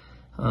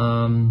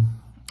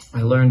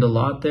 I learned a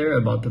lot there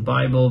about the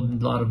Bible, a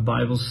lot of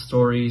Bible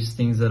stories,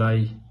 things that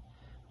I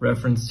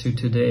reference to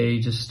today,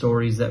 just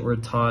stories that were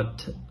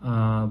taught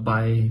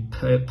by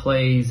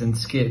plays and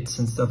skits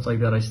and stuff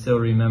like that. I still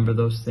remember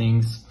those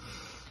things.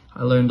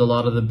 I learned a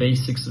lot of the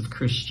basics of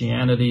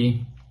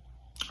Christianity,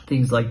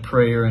 things like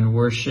prayer and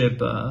worship,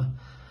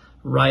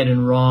 right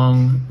and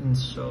wrong, and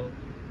so.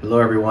 Hello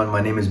everyone,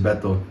 my name is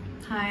Beto.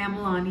 Hi, I'm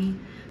Alani.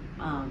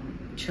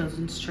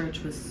 Children's Church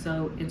was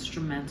so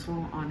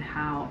instrumental on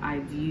how I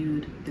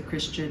viewed the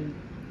Christian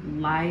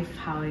life,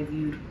 how I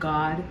viewed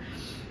God.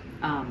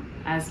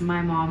 As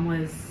my mom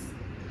was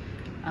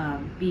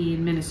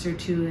being ministered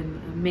to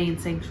in the main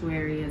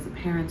sanctuary, as the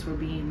parents were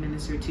being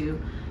ministered to,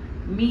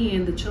 me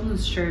in the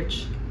Children's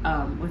Church,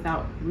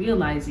 without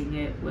realizing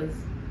it,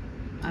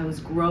 I was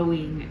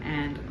growing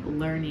and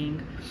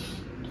learning,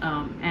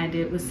 and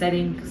it was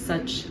setting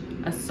such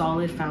a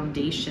solid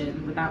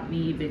foundation without me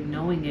even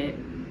knowing it,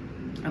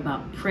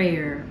 about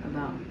prayer,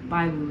 about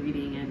Bible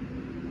reading,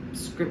 and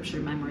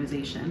scripture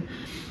memorization.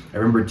 I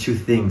remember two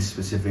things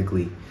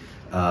specifically.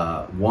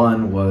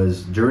 One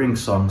was during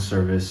song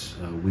service,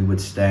 we would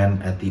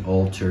stand at the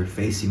altar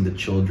facing the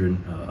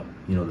children,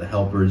 the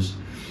helpers,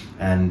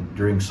 And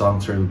during song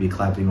service, we'd be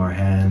clapping our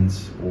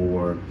hands,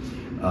 or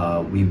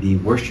we'd be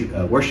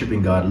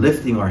worshiping God,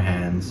 lifting our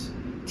hands,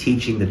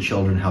 teaching the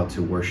children how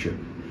to worship.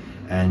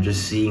 And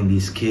just seeing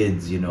these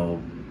kids, you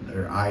know,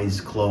 their eyes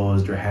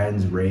closed, their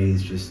hands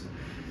raised, just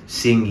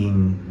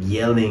singing,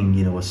 yelling,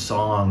 you know, a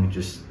song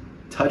just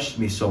touched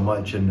me so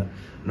much. And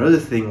another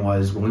thing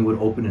was when we would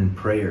open in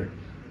prayer,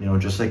 you know,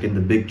 just like in the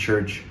big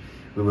church,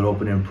 we would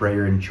open in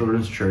prayer in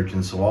children's church.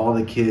 And so all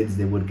the kids,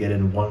 they would get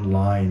in one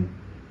line,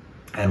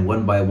 and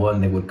one by one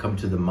they would come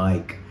to the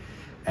mic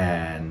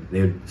and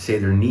they would say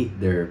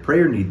their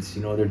prayer needs.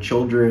 You know, their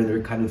children,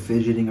 they're kind of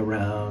fidgeting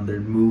around,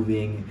 they're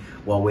moving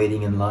while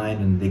waiting in line,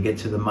 and they get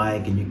to the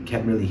mic and you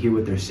can't really hear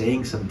what they're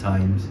saying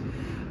sometimes.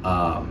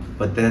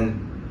 But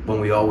then when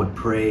we all would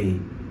pray,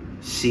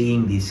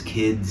 seeing these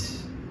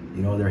kids,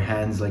 you know, their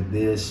hands like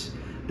this,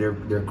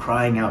 they're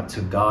crying out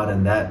to God,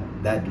 and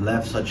that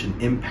left such an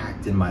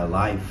impact in my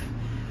life.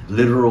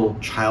 Literal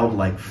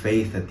childlike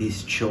faith that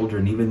these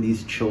children, even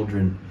these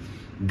children,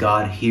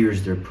 God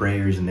hears their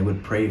prayers, and they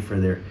would pray for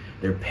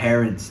their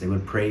parents, they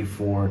would pray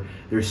for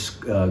their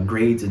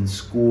grades in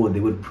school, they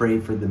would pray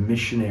for the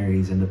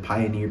missionaries and the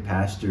pioneer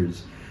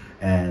pastors.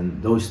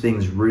 And those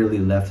things really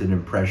left an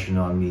impression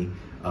on me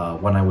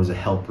when I was a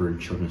helper in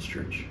children's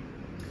church.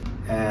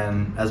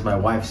 And as my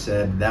wife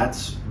said,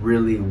 that's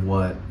really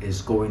what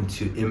is going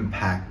to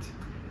impact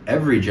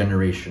every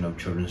generation of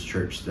children's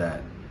church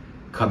that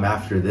come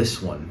after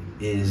this one,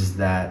 is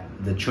that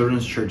the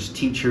children's church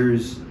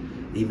teachers,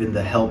 even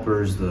the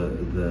helpers,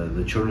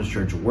 the children's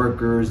church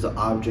workers, the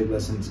object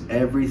lessons,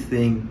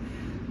 everything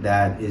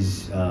that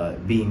is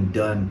being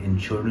done in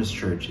children's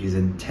church is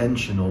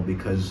intentional,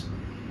 because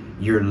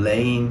you're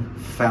laying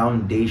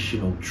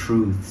foundational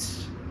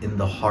truths in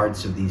the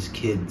hearts of these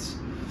kids.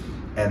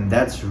 And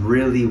that's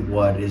really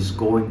what is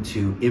going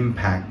to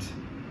impact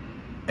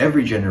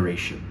every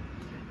generation,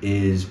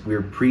 is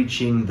we're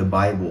preaching the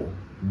Bible,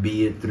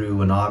 be it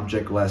through an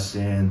object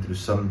lesson, through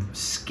some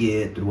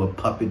skit, through a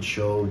puppet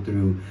show,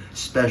 through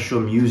special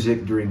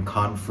music during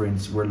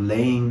conference. We're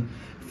laying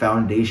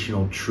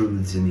foundational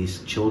truths in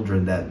these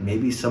children that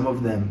maybe some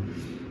of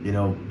them, you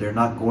know, they're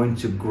not going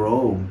to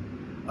grow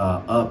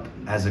up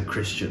as a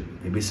Christian.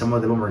 Maybe some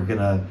of them are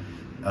gonna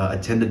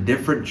attend a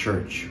different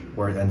church,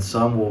 and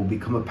some will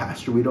become a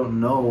pastor. We don't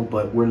know,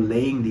 but we're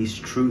laying these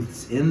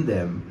truths in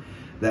them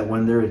that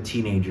when they're a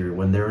teenager,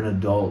 when they're an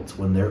adult,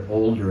 when they're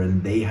older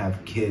and they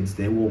have kids,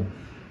 they will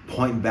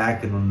point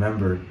back and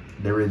remember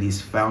there were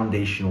these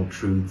foundational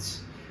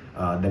truths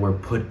that were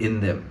put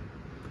in them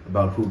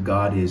about who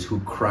God is,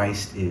 who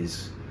Christ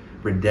is,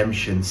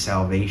 redemption,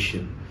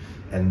 salvation.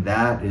 And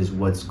that is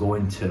what's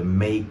going to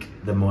make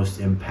the most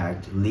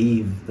impact,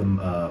 leave them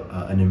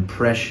an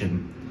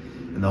impression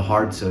in the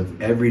hearts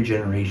of every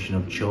generation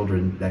of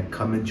children that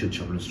come into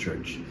children's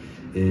church.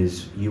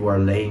 Is you are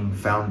laying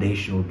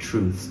foundational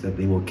truths that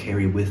they will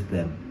carry with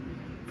them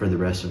for the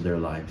rest of their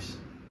lives.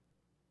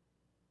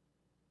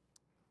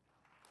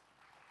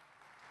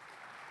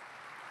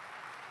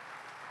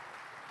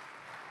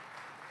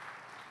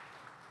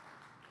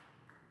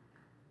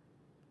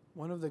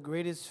 One of the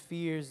greatest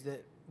fears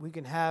that we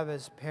can have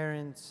as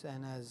parents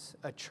and as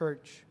a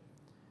church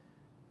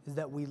is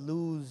that we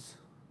lose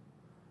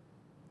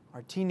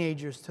our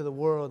teenagers to the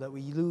world, that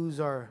we lose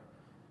our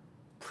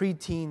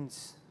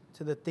preteens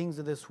to the things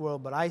of this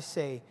world. But I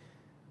say,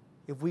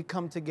 if we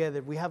come together,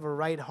 if we have a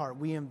right heart,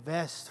 we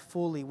invest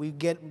fully, we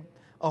get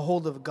a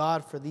hold of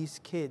God for these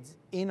kids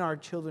in our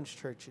children's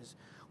churches,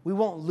 we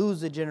won't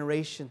lose a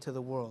generation to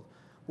the world.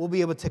 We'll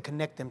be able to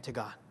connect them to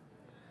God.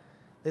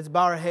 Let's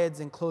bow our heads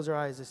and close our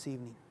eyes this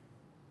evening.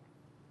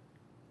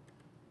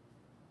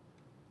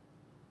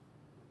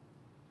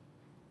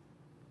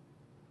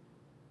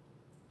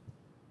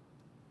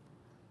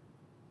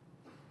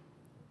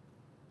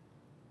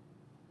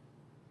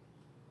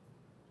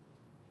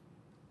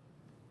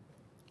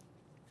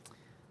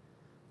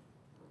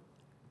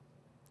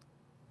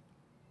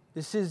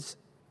 This is,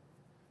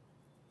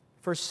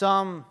 for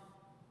some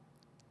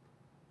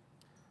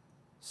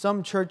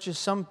churches,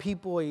 some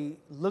people, a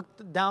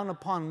looked down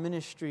upon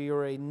ministry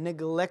or a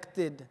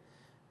neglected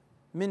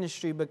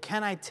ministry. But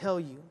can I tell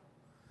you,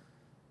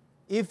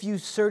 if you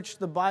search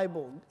the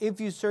Bible, if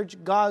you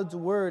search God's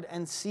Word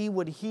and see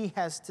what He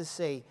has to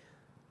say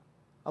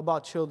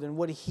about children,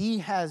 what He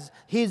has,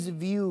 His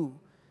view,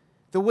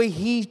 the way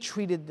He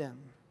treated them.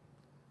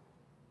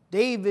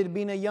 David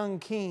being a young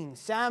king,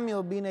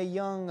 Samuel being a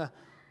young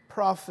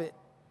prophet,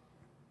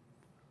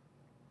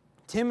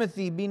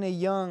 Timothy being a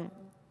young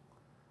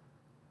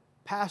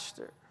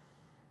pastor.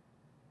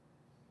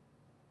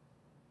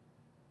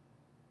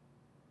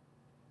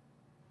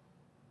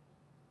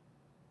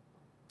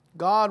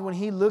 God, when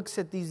He looks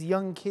at these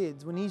young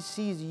kids, when He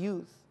sees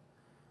youth,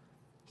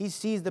 He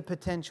sees the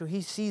potential,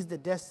 He sees the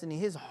destiny.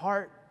 His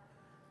heart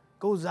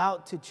goes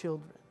out to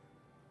children.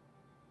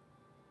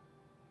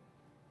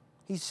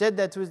 He said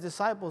that to His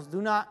disciples,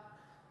 do not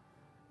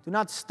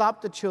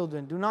stop the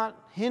children. Do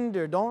not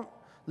hinder. Don't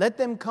let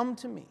them come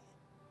to me.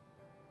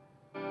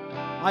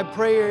 My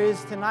prayer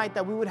is tonight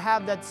that we would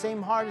have that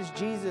same heart as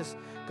Jesus.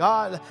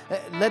 God,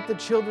 let the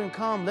children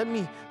come. Let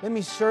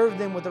me serve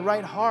them with the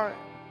right heart.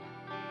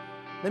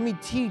 Let me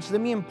teach. Let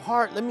me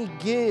impart. Let me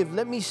give.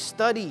 Let me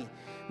study.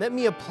 Let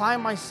me apply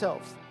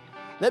myself.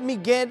 Let me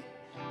get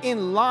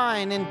in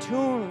line, in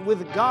tune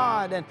with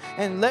God,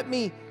 and let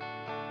me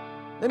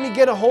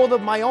get a hold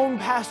of my own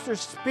pastor's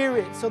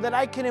spirit so that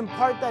I can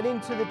impart that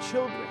into the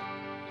children.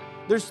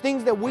 There's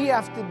things that we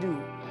have to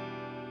do.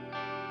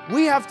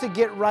 We have to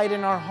get right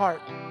in our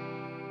heart.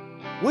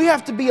 We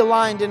have to be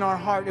aligned in our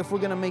heart if we're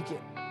going to make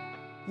it.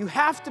 You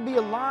have to be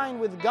aligned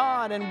with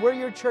God and where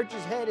your church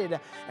is headed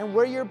and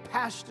where your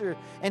pastor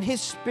and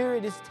his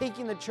spirit is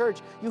taking the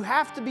church. You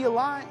have to be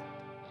aligned.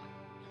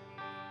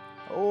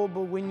 Oh,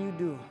 but when you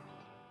do,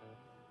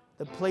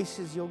 the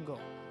places you'll go,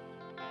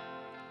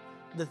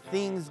 the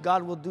things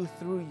God will do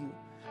through you,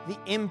 the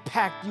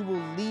impact you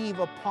will leave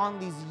upon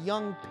these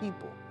young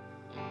people,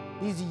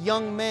 these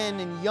young men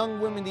and young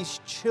women, these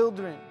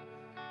children,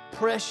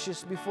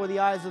 precious before the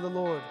eyes of the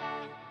Lord,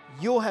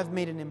 you'll have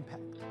made an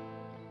impact.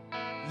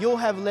 You'll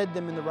have led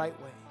them in the right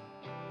way.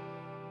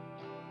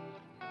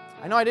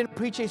 I know I didn't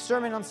preach a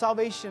sermon on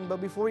salvation, but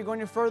before we go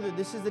any further,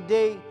 this is the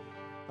day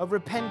of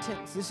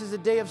repentance. This is a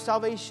day of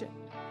salvation.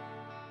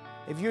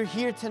 If you're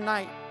here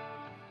tonight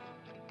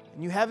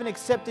and you haven't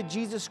accepted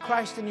Jesus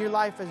Christ in your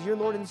life as your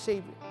Lord and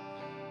Savior,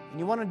 and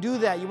you want to do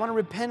that, you want to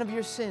repent of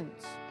your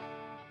sins,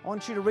 I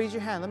want you to raise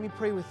your hand. Let me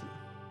pray with you.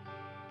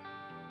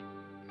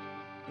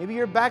 Maybe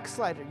you're a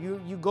backslider.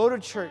 You go to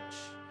church.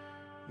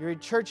 You're a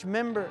church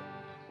member.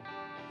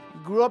 You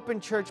grew up in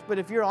church, but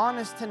if you're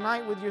honest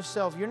tonight with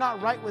yourself, you're not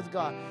right with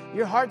God.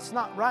 Your heart's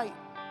not right.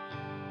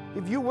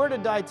 If you were to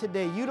die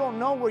today, you don't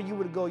know where you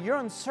would go. You're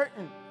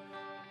uncertain.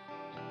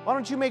 Why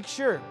don't you make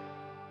sure?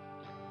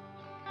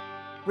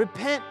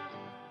 Repent,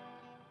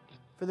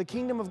 for the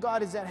kingdom of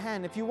God is at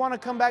hand. If you want to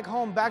come back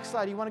home,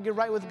 backslide, you want to get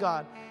right with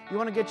God, you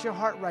want to get your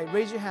heart right,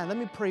 raise your hand. Let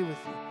me pray with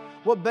you.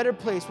 What better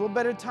place, what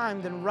better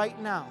time than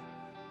right now?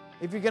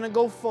 If you're going to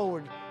go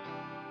forward,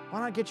 why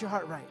not get your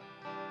heart right?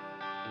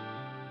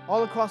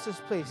 All across this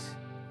place,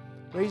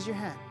 raise your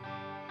hand.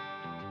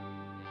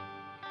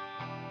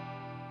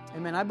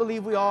 Amen. I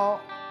believe we are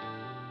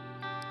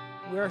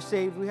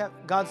saved.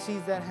 God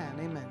sees that hand.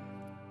 Amen.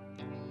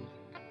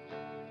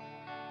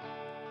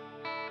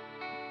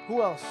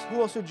 Who else?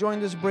 Who else would join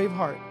this brave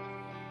heart?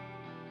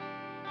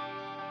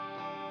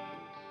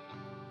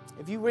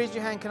 If you raise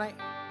your hand, can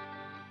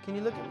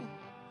you look at me?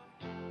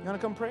 You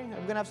want to come pray? I'm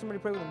going to have somebody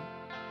pray with me.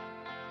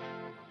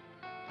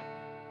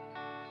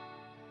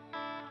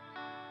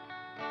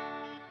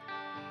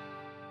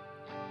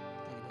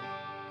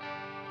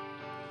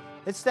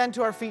 Let's stand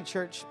to our feet,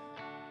 church.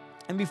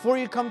 And before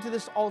you come to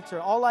this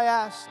altar, all I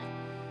ask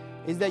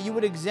is that you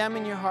would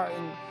examine your heart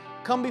and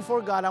come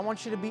before God. I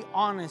want you to be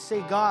honest.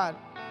 Say, God,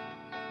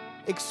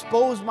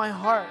 expose my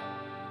heart.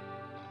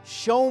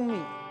 Show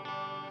me.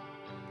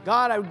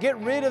 God, I would get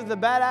rid of the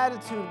bad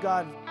attitude,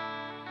 God.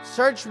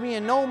 Search me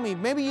and know me.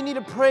 Maybe you need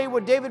to pray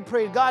what David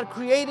prayed. God,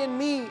 create in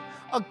me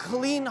a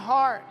clean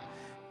heart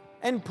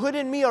and put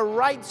in me a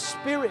right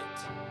spirit.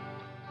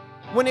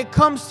 When it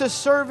comes to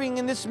serving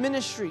in this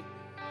ministry,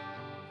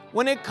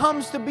 when it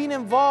comes to being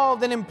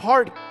involved and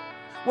imparting,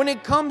 when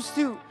it comes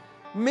to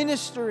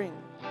ministering,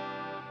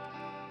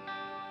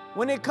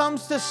 when it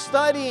comes to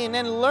studying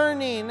and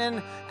learning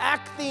and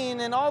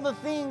acting and all the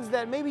things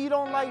that maybe you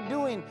don't like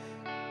doing,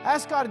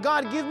 ask God,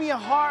 God, give me a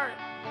heart.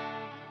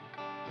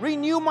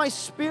 Renew my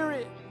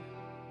spirit.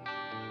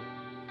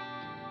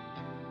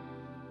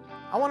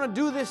 I want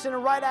to do this in a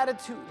right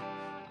attitude.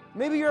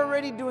 Maybe you're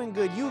already doing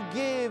good. You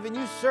give and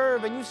you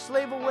serve and you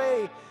slave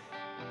away.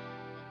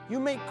 You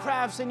make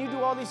crafts and you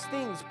do all these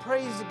things.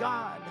 Praise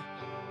God.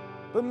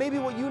 But maybe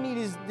what you need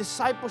is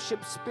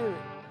discipleship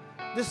spirit.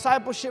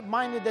 Discipleship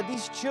minded, that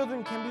these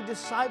children can be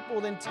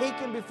discipled and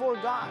taken before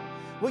God.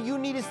 What you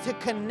need is to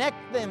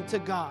connect them to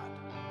God.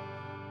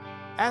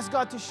 Ask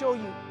God to show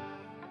you.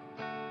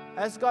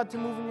 Ask God to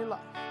move in your life.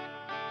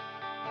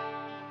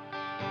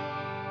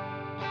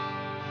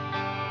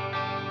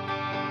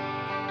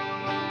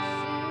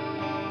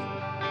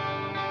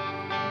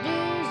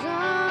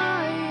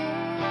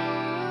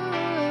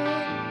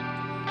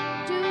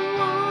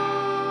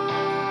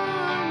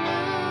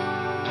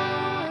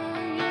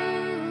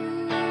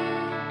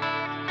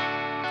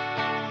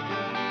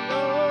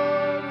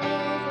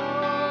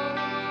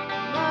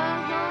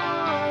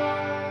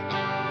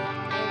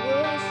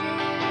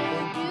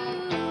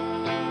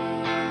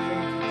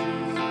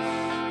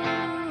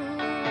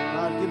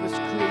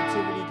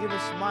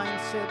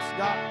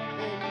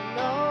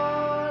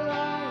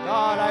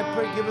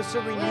 Give us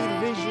a renewed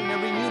vision, a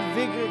renewed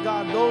vigor,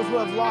 God. Those who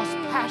have lost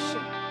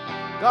passion,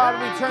 God,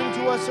 return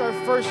to us our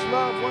first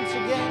love once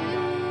again,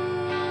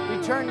 God.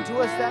 Return to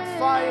us that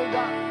fire,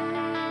 God.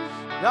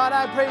 God,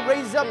 I pray,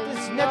 raise up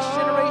this next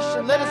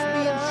generation. Let us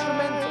be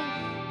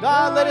instrumental.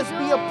 God, let us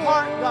be a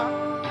part, God,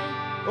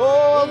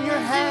 oh, of your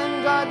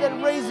hand, God,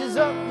 that raises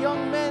up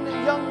young men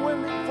and young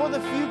women for the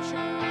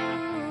future.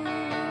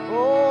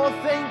 Oh,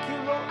 thank you,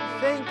 Lord.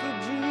 Thank you,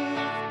 Jesus.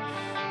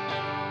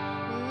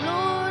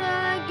 Lord.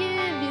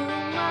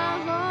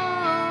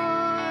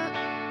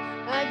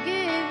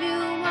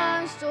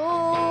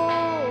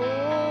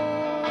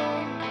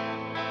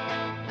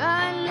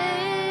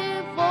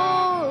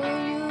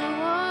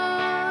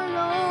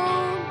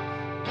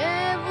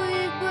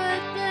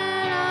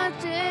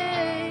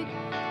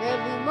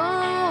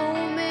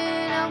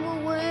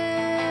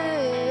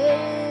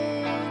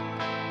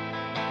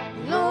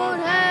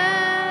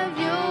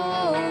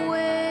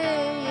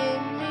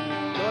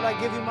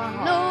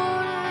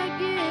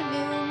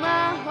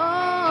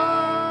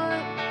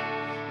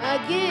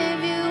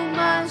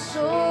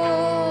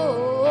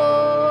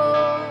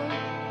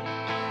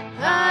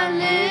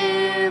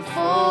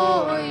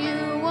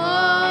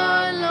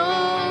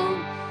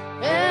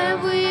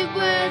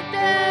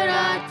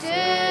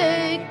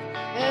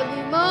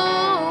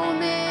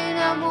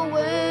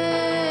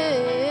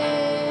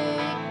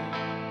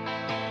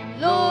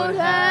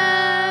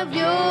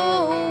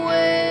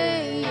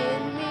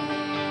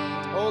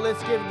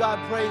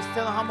 God praise.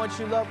 Tell him how much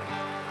you love him.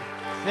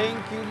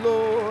 Thank you,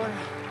 Lord.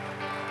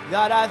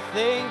 God, I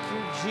thank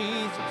you,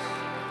 Jesus.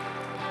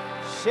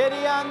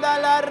 Sherianda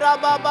la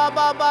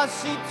rabababa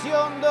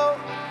sitiondo.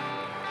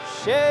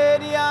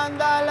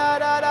 Sherianda la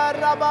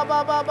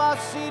rabababa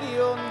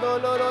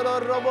sitiondo lo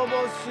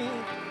robobosi.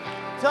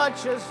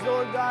 Touch us,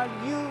 Lord God.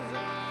 Use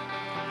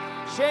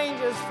it.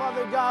 Change us,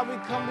 Father God. We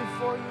come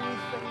before you. We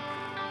thank you.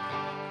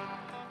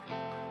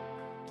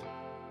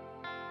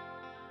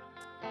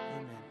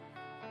 Amen.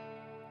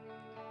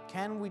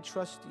 Can we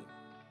trust you?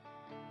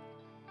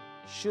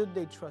 Should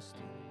they trust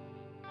you?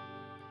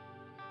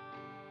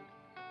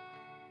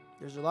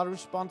 There's a lot of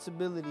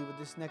responsibility with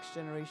this next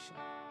generation.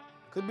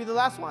 Could be the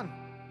last one,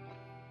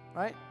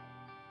 right?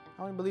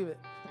 I don't believe it.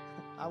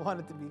 I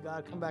want it to be.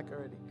 God, come back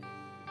already.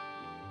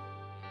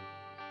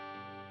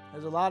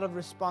 There's a lot of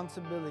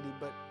responsibility,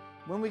 but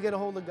when we get a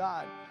hold of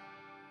God,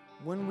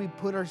 when we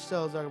put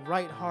ourselves, our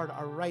right heart,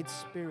 our right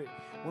spirit,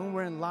 when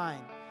we're in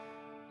line,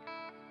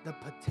 the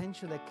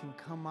potential that can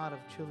come out of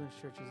children's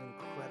church is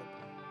incredible.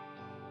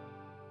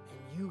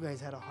 And you guys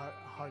had a heart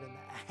in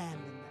that, a hand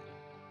in that.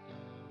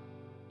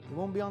 You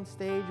won't be on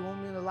stage, you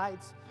won't be in the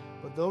lights,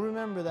 but they'll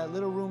remember that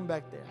little room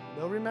back there.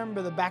 They'll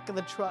remember the back of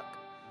the truck.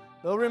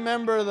 They'll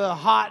remember the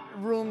hot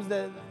rooms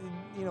that,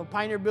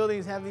 Pioneer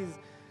buildings have these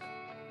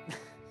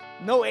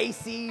no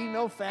AC,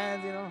 no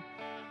fans,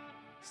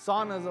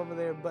 saunas over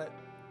there, but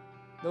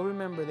they'll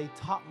remember they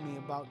taught me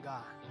about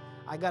God.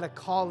 I got a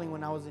calling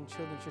when I was in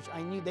children's church.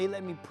 I knew they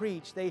let me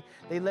preach. They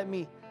let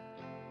me.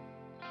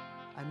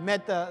 I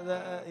met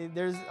I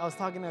was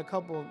talking to a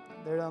couple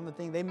there on the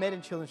thing. They met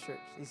in children's church.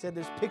 He said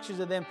there's pictures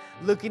of them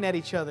looking at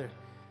each other.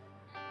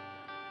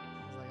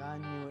 I was like, I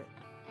knew it.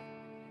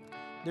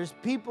 There's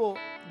people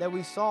that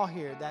we saw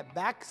here that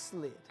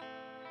backslid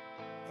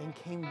and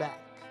came back.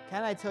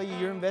 Can I tell you,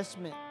 your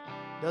investment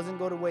doesn't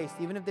go to waste.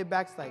 Even if they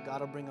backslide,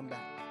 God will bring them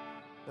back.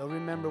 They'll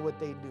remember what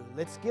they do.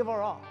 Let's give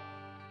our all.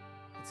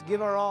 Let's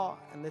give our all,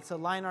 and let's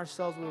align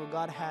ourselves with what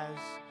God has.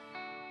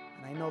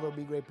 And I know there'll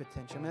be great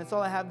potential. I mean, that's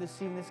all I have this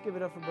evening. Let's give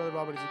it up for Brother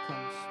Robert as he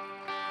comes.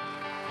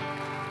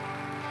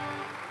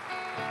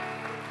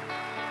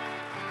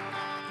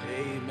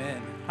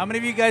 Amen. How many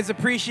of you guys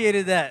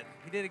appreciated that?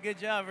 You did a good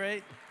job,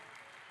 right?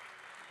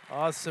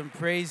 Awesome.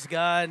 Praise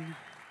God.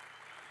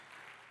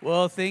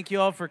 Well, thank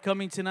you all for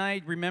coming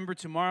tonight. Remember,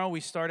 tomorrow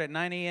we start at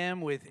 9 a.m.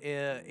 with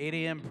 8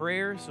 a.m.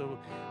 prayer. So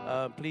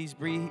please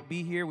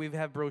be here. We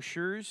have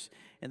brochures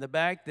in the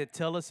back that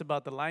tell us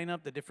about the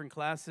lineup, the different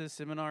classes,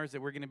 seminars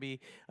that we're going to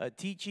be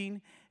teaching.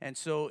 And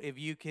so if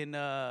you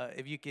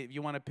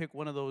want to pick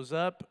one of those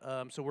up,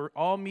 so we're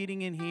all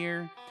meeting in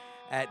here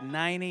at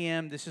 9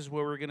 a.m. This is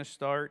where we're going to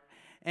start.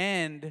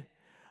 And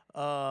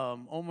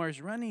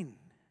Omar's running.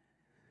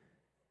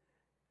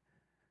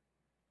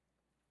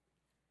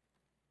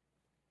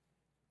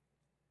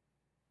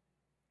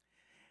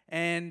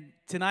 And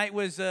tonight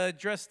was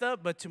dressed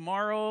up, but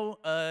tomorrow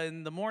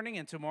in the morning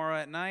and tomorrow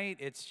at night,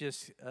 it's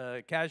just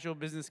casual,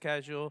 business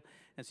casual,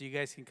 and so you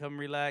guys can come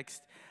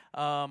relaxed.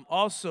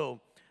 Also,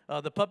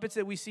 the puppets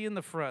that we see in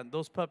the front,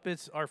 those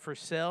puppets are for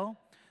sale.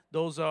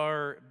 Those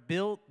are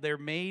built, they're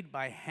made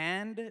by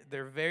hand,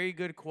 they're very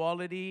good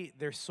quality.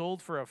 They're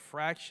sold for a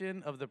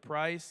fraction of the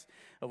price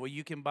of what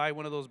you can buy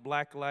one of those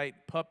black light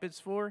puppets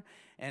for.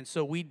 And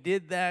so we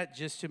did that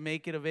just to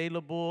make it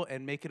available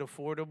and make it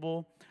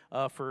affordable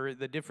for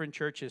the different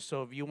churches.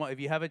 So if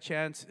you have a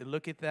chance,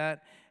 look at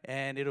that,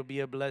 and it'll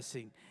be a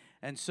blessing.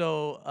 And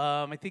so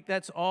I think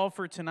that's all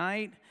for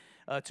tonight.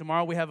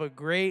 Tomorrow we have a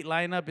great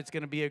lineup. It's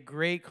going to be a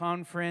great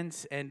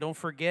conference. And don't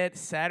forget,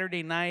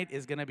 Saturday night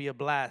is going to be a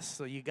blast.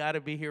 So you got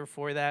to be here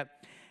for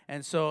that.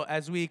 And so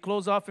as we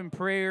close off in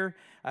prayer,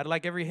 I'd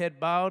like every head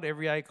bowed,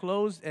 every eye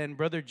closed. And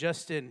Brother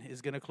Justin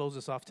is going to close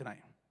us off tonight.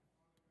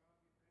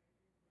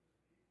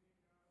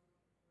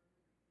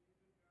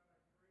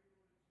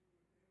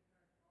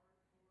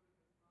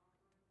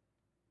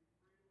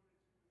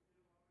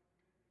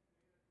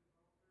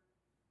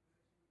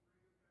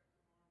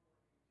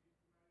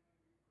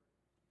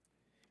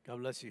 God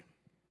bless you.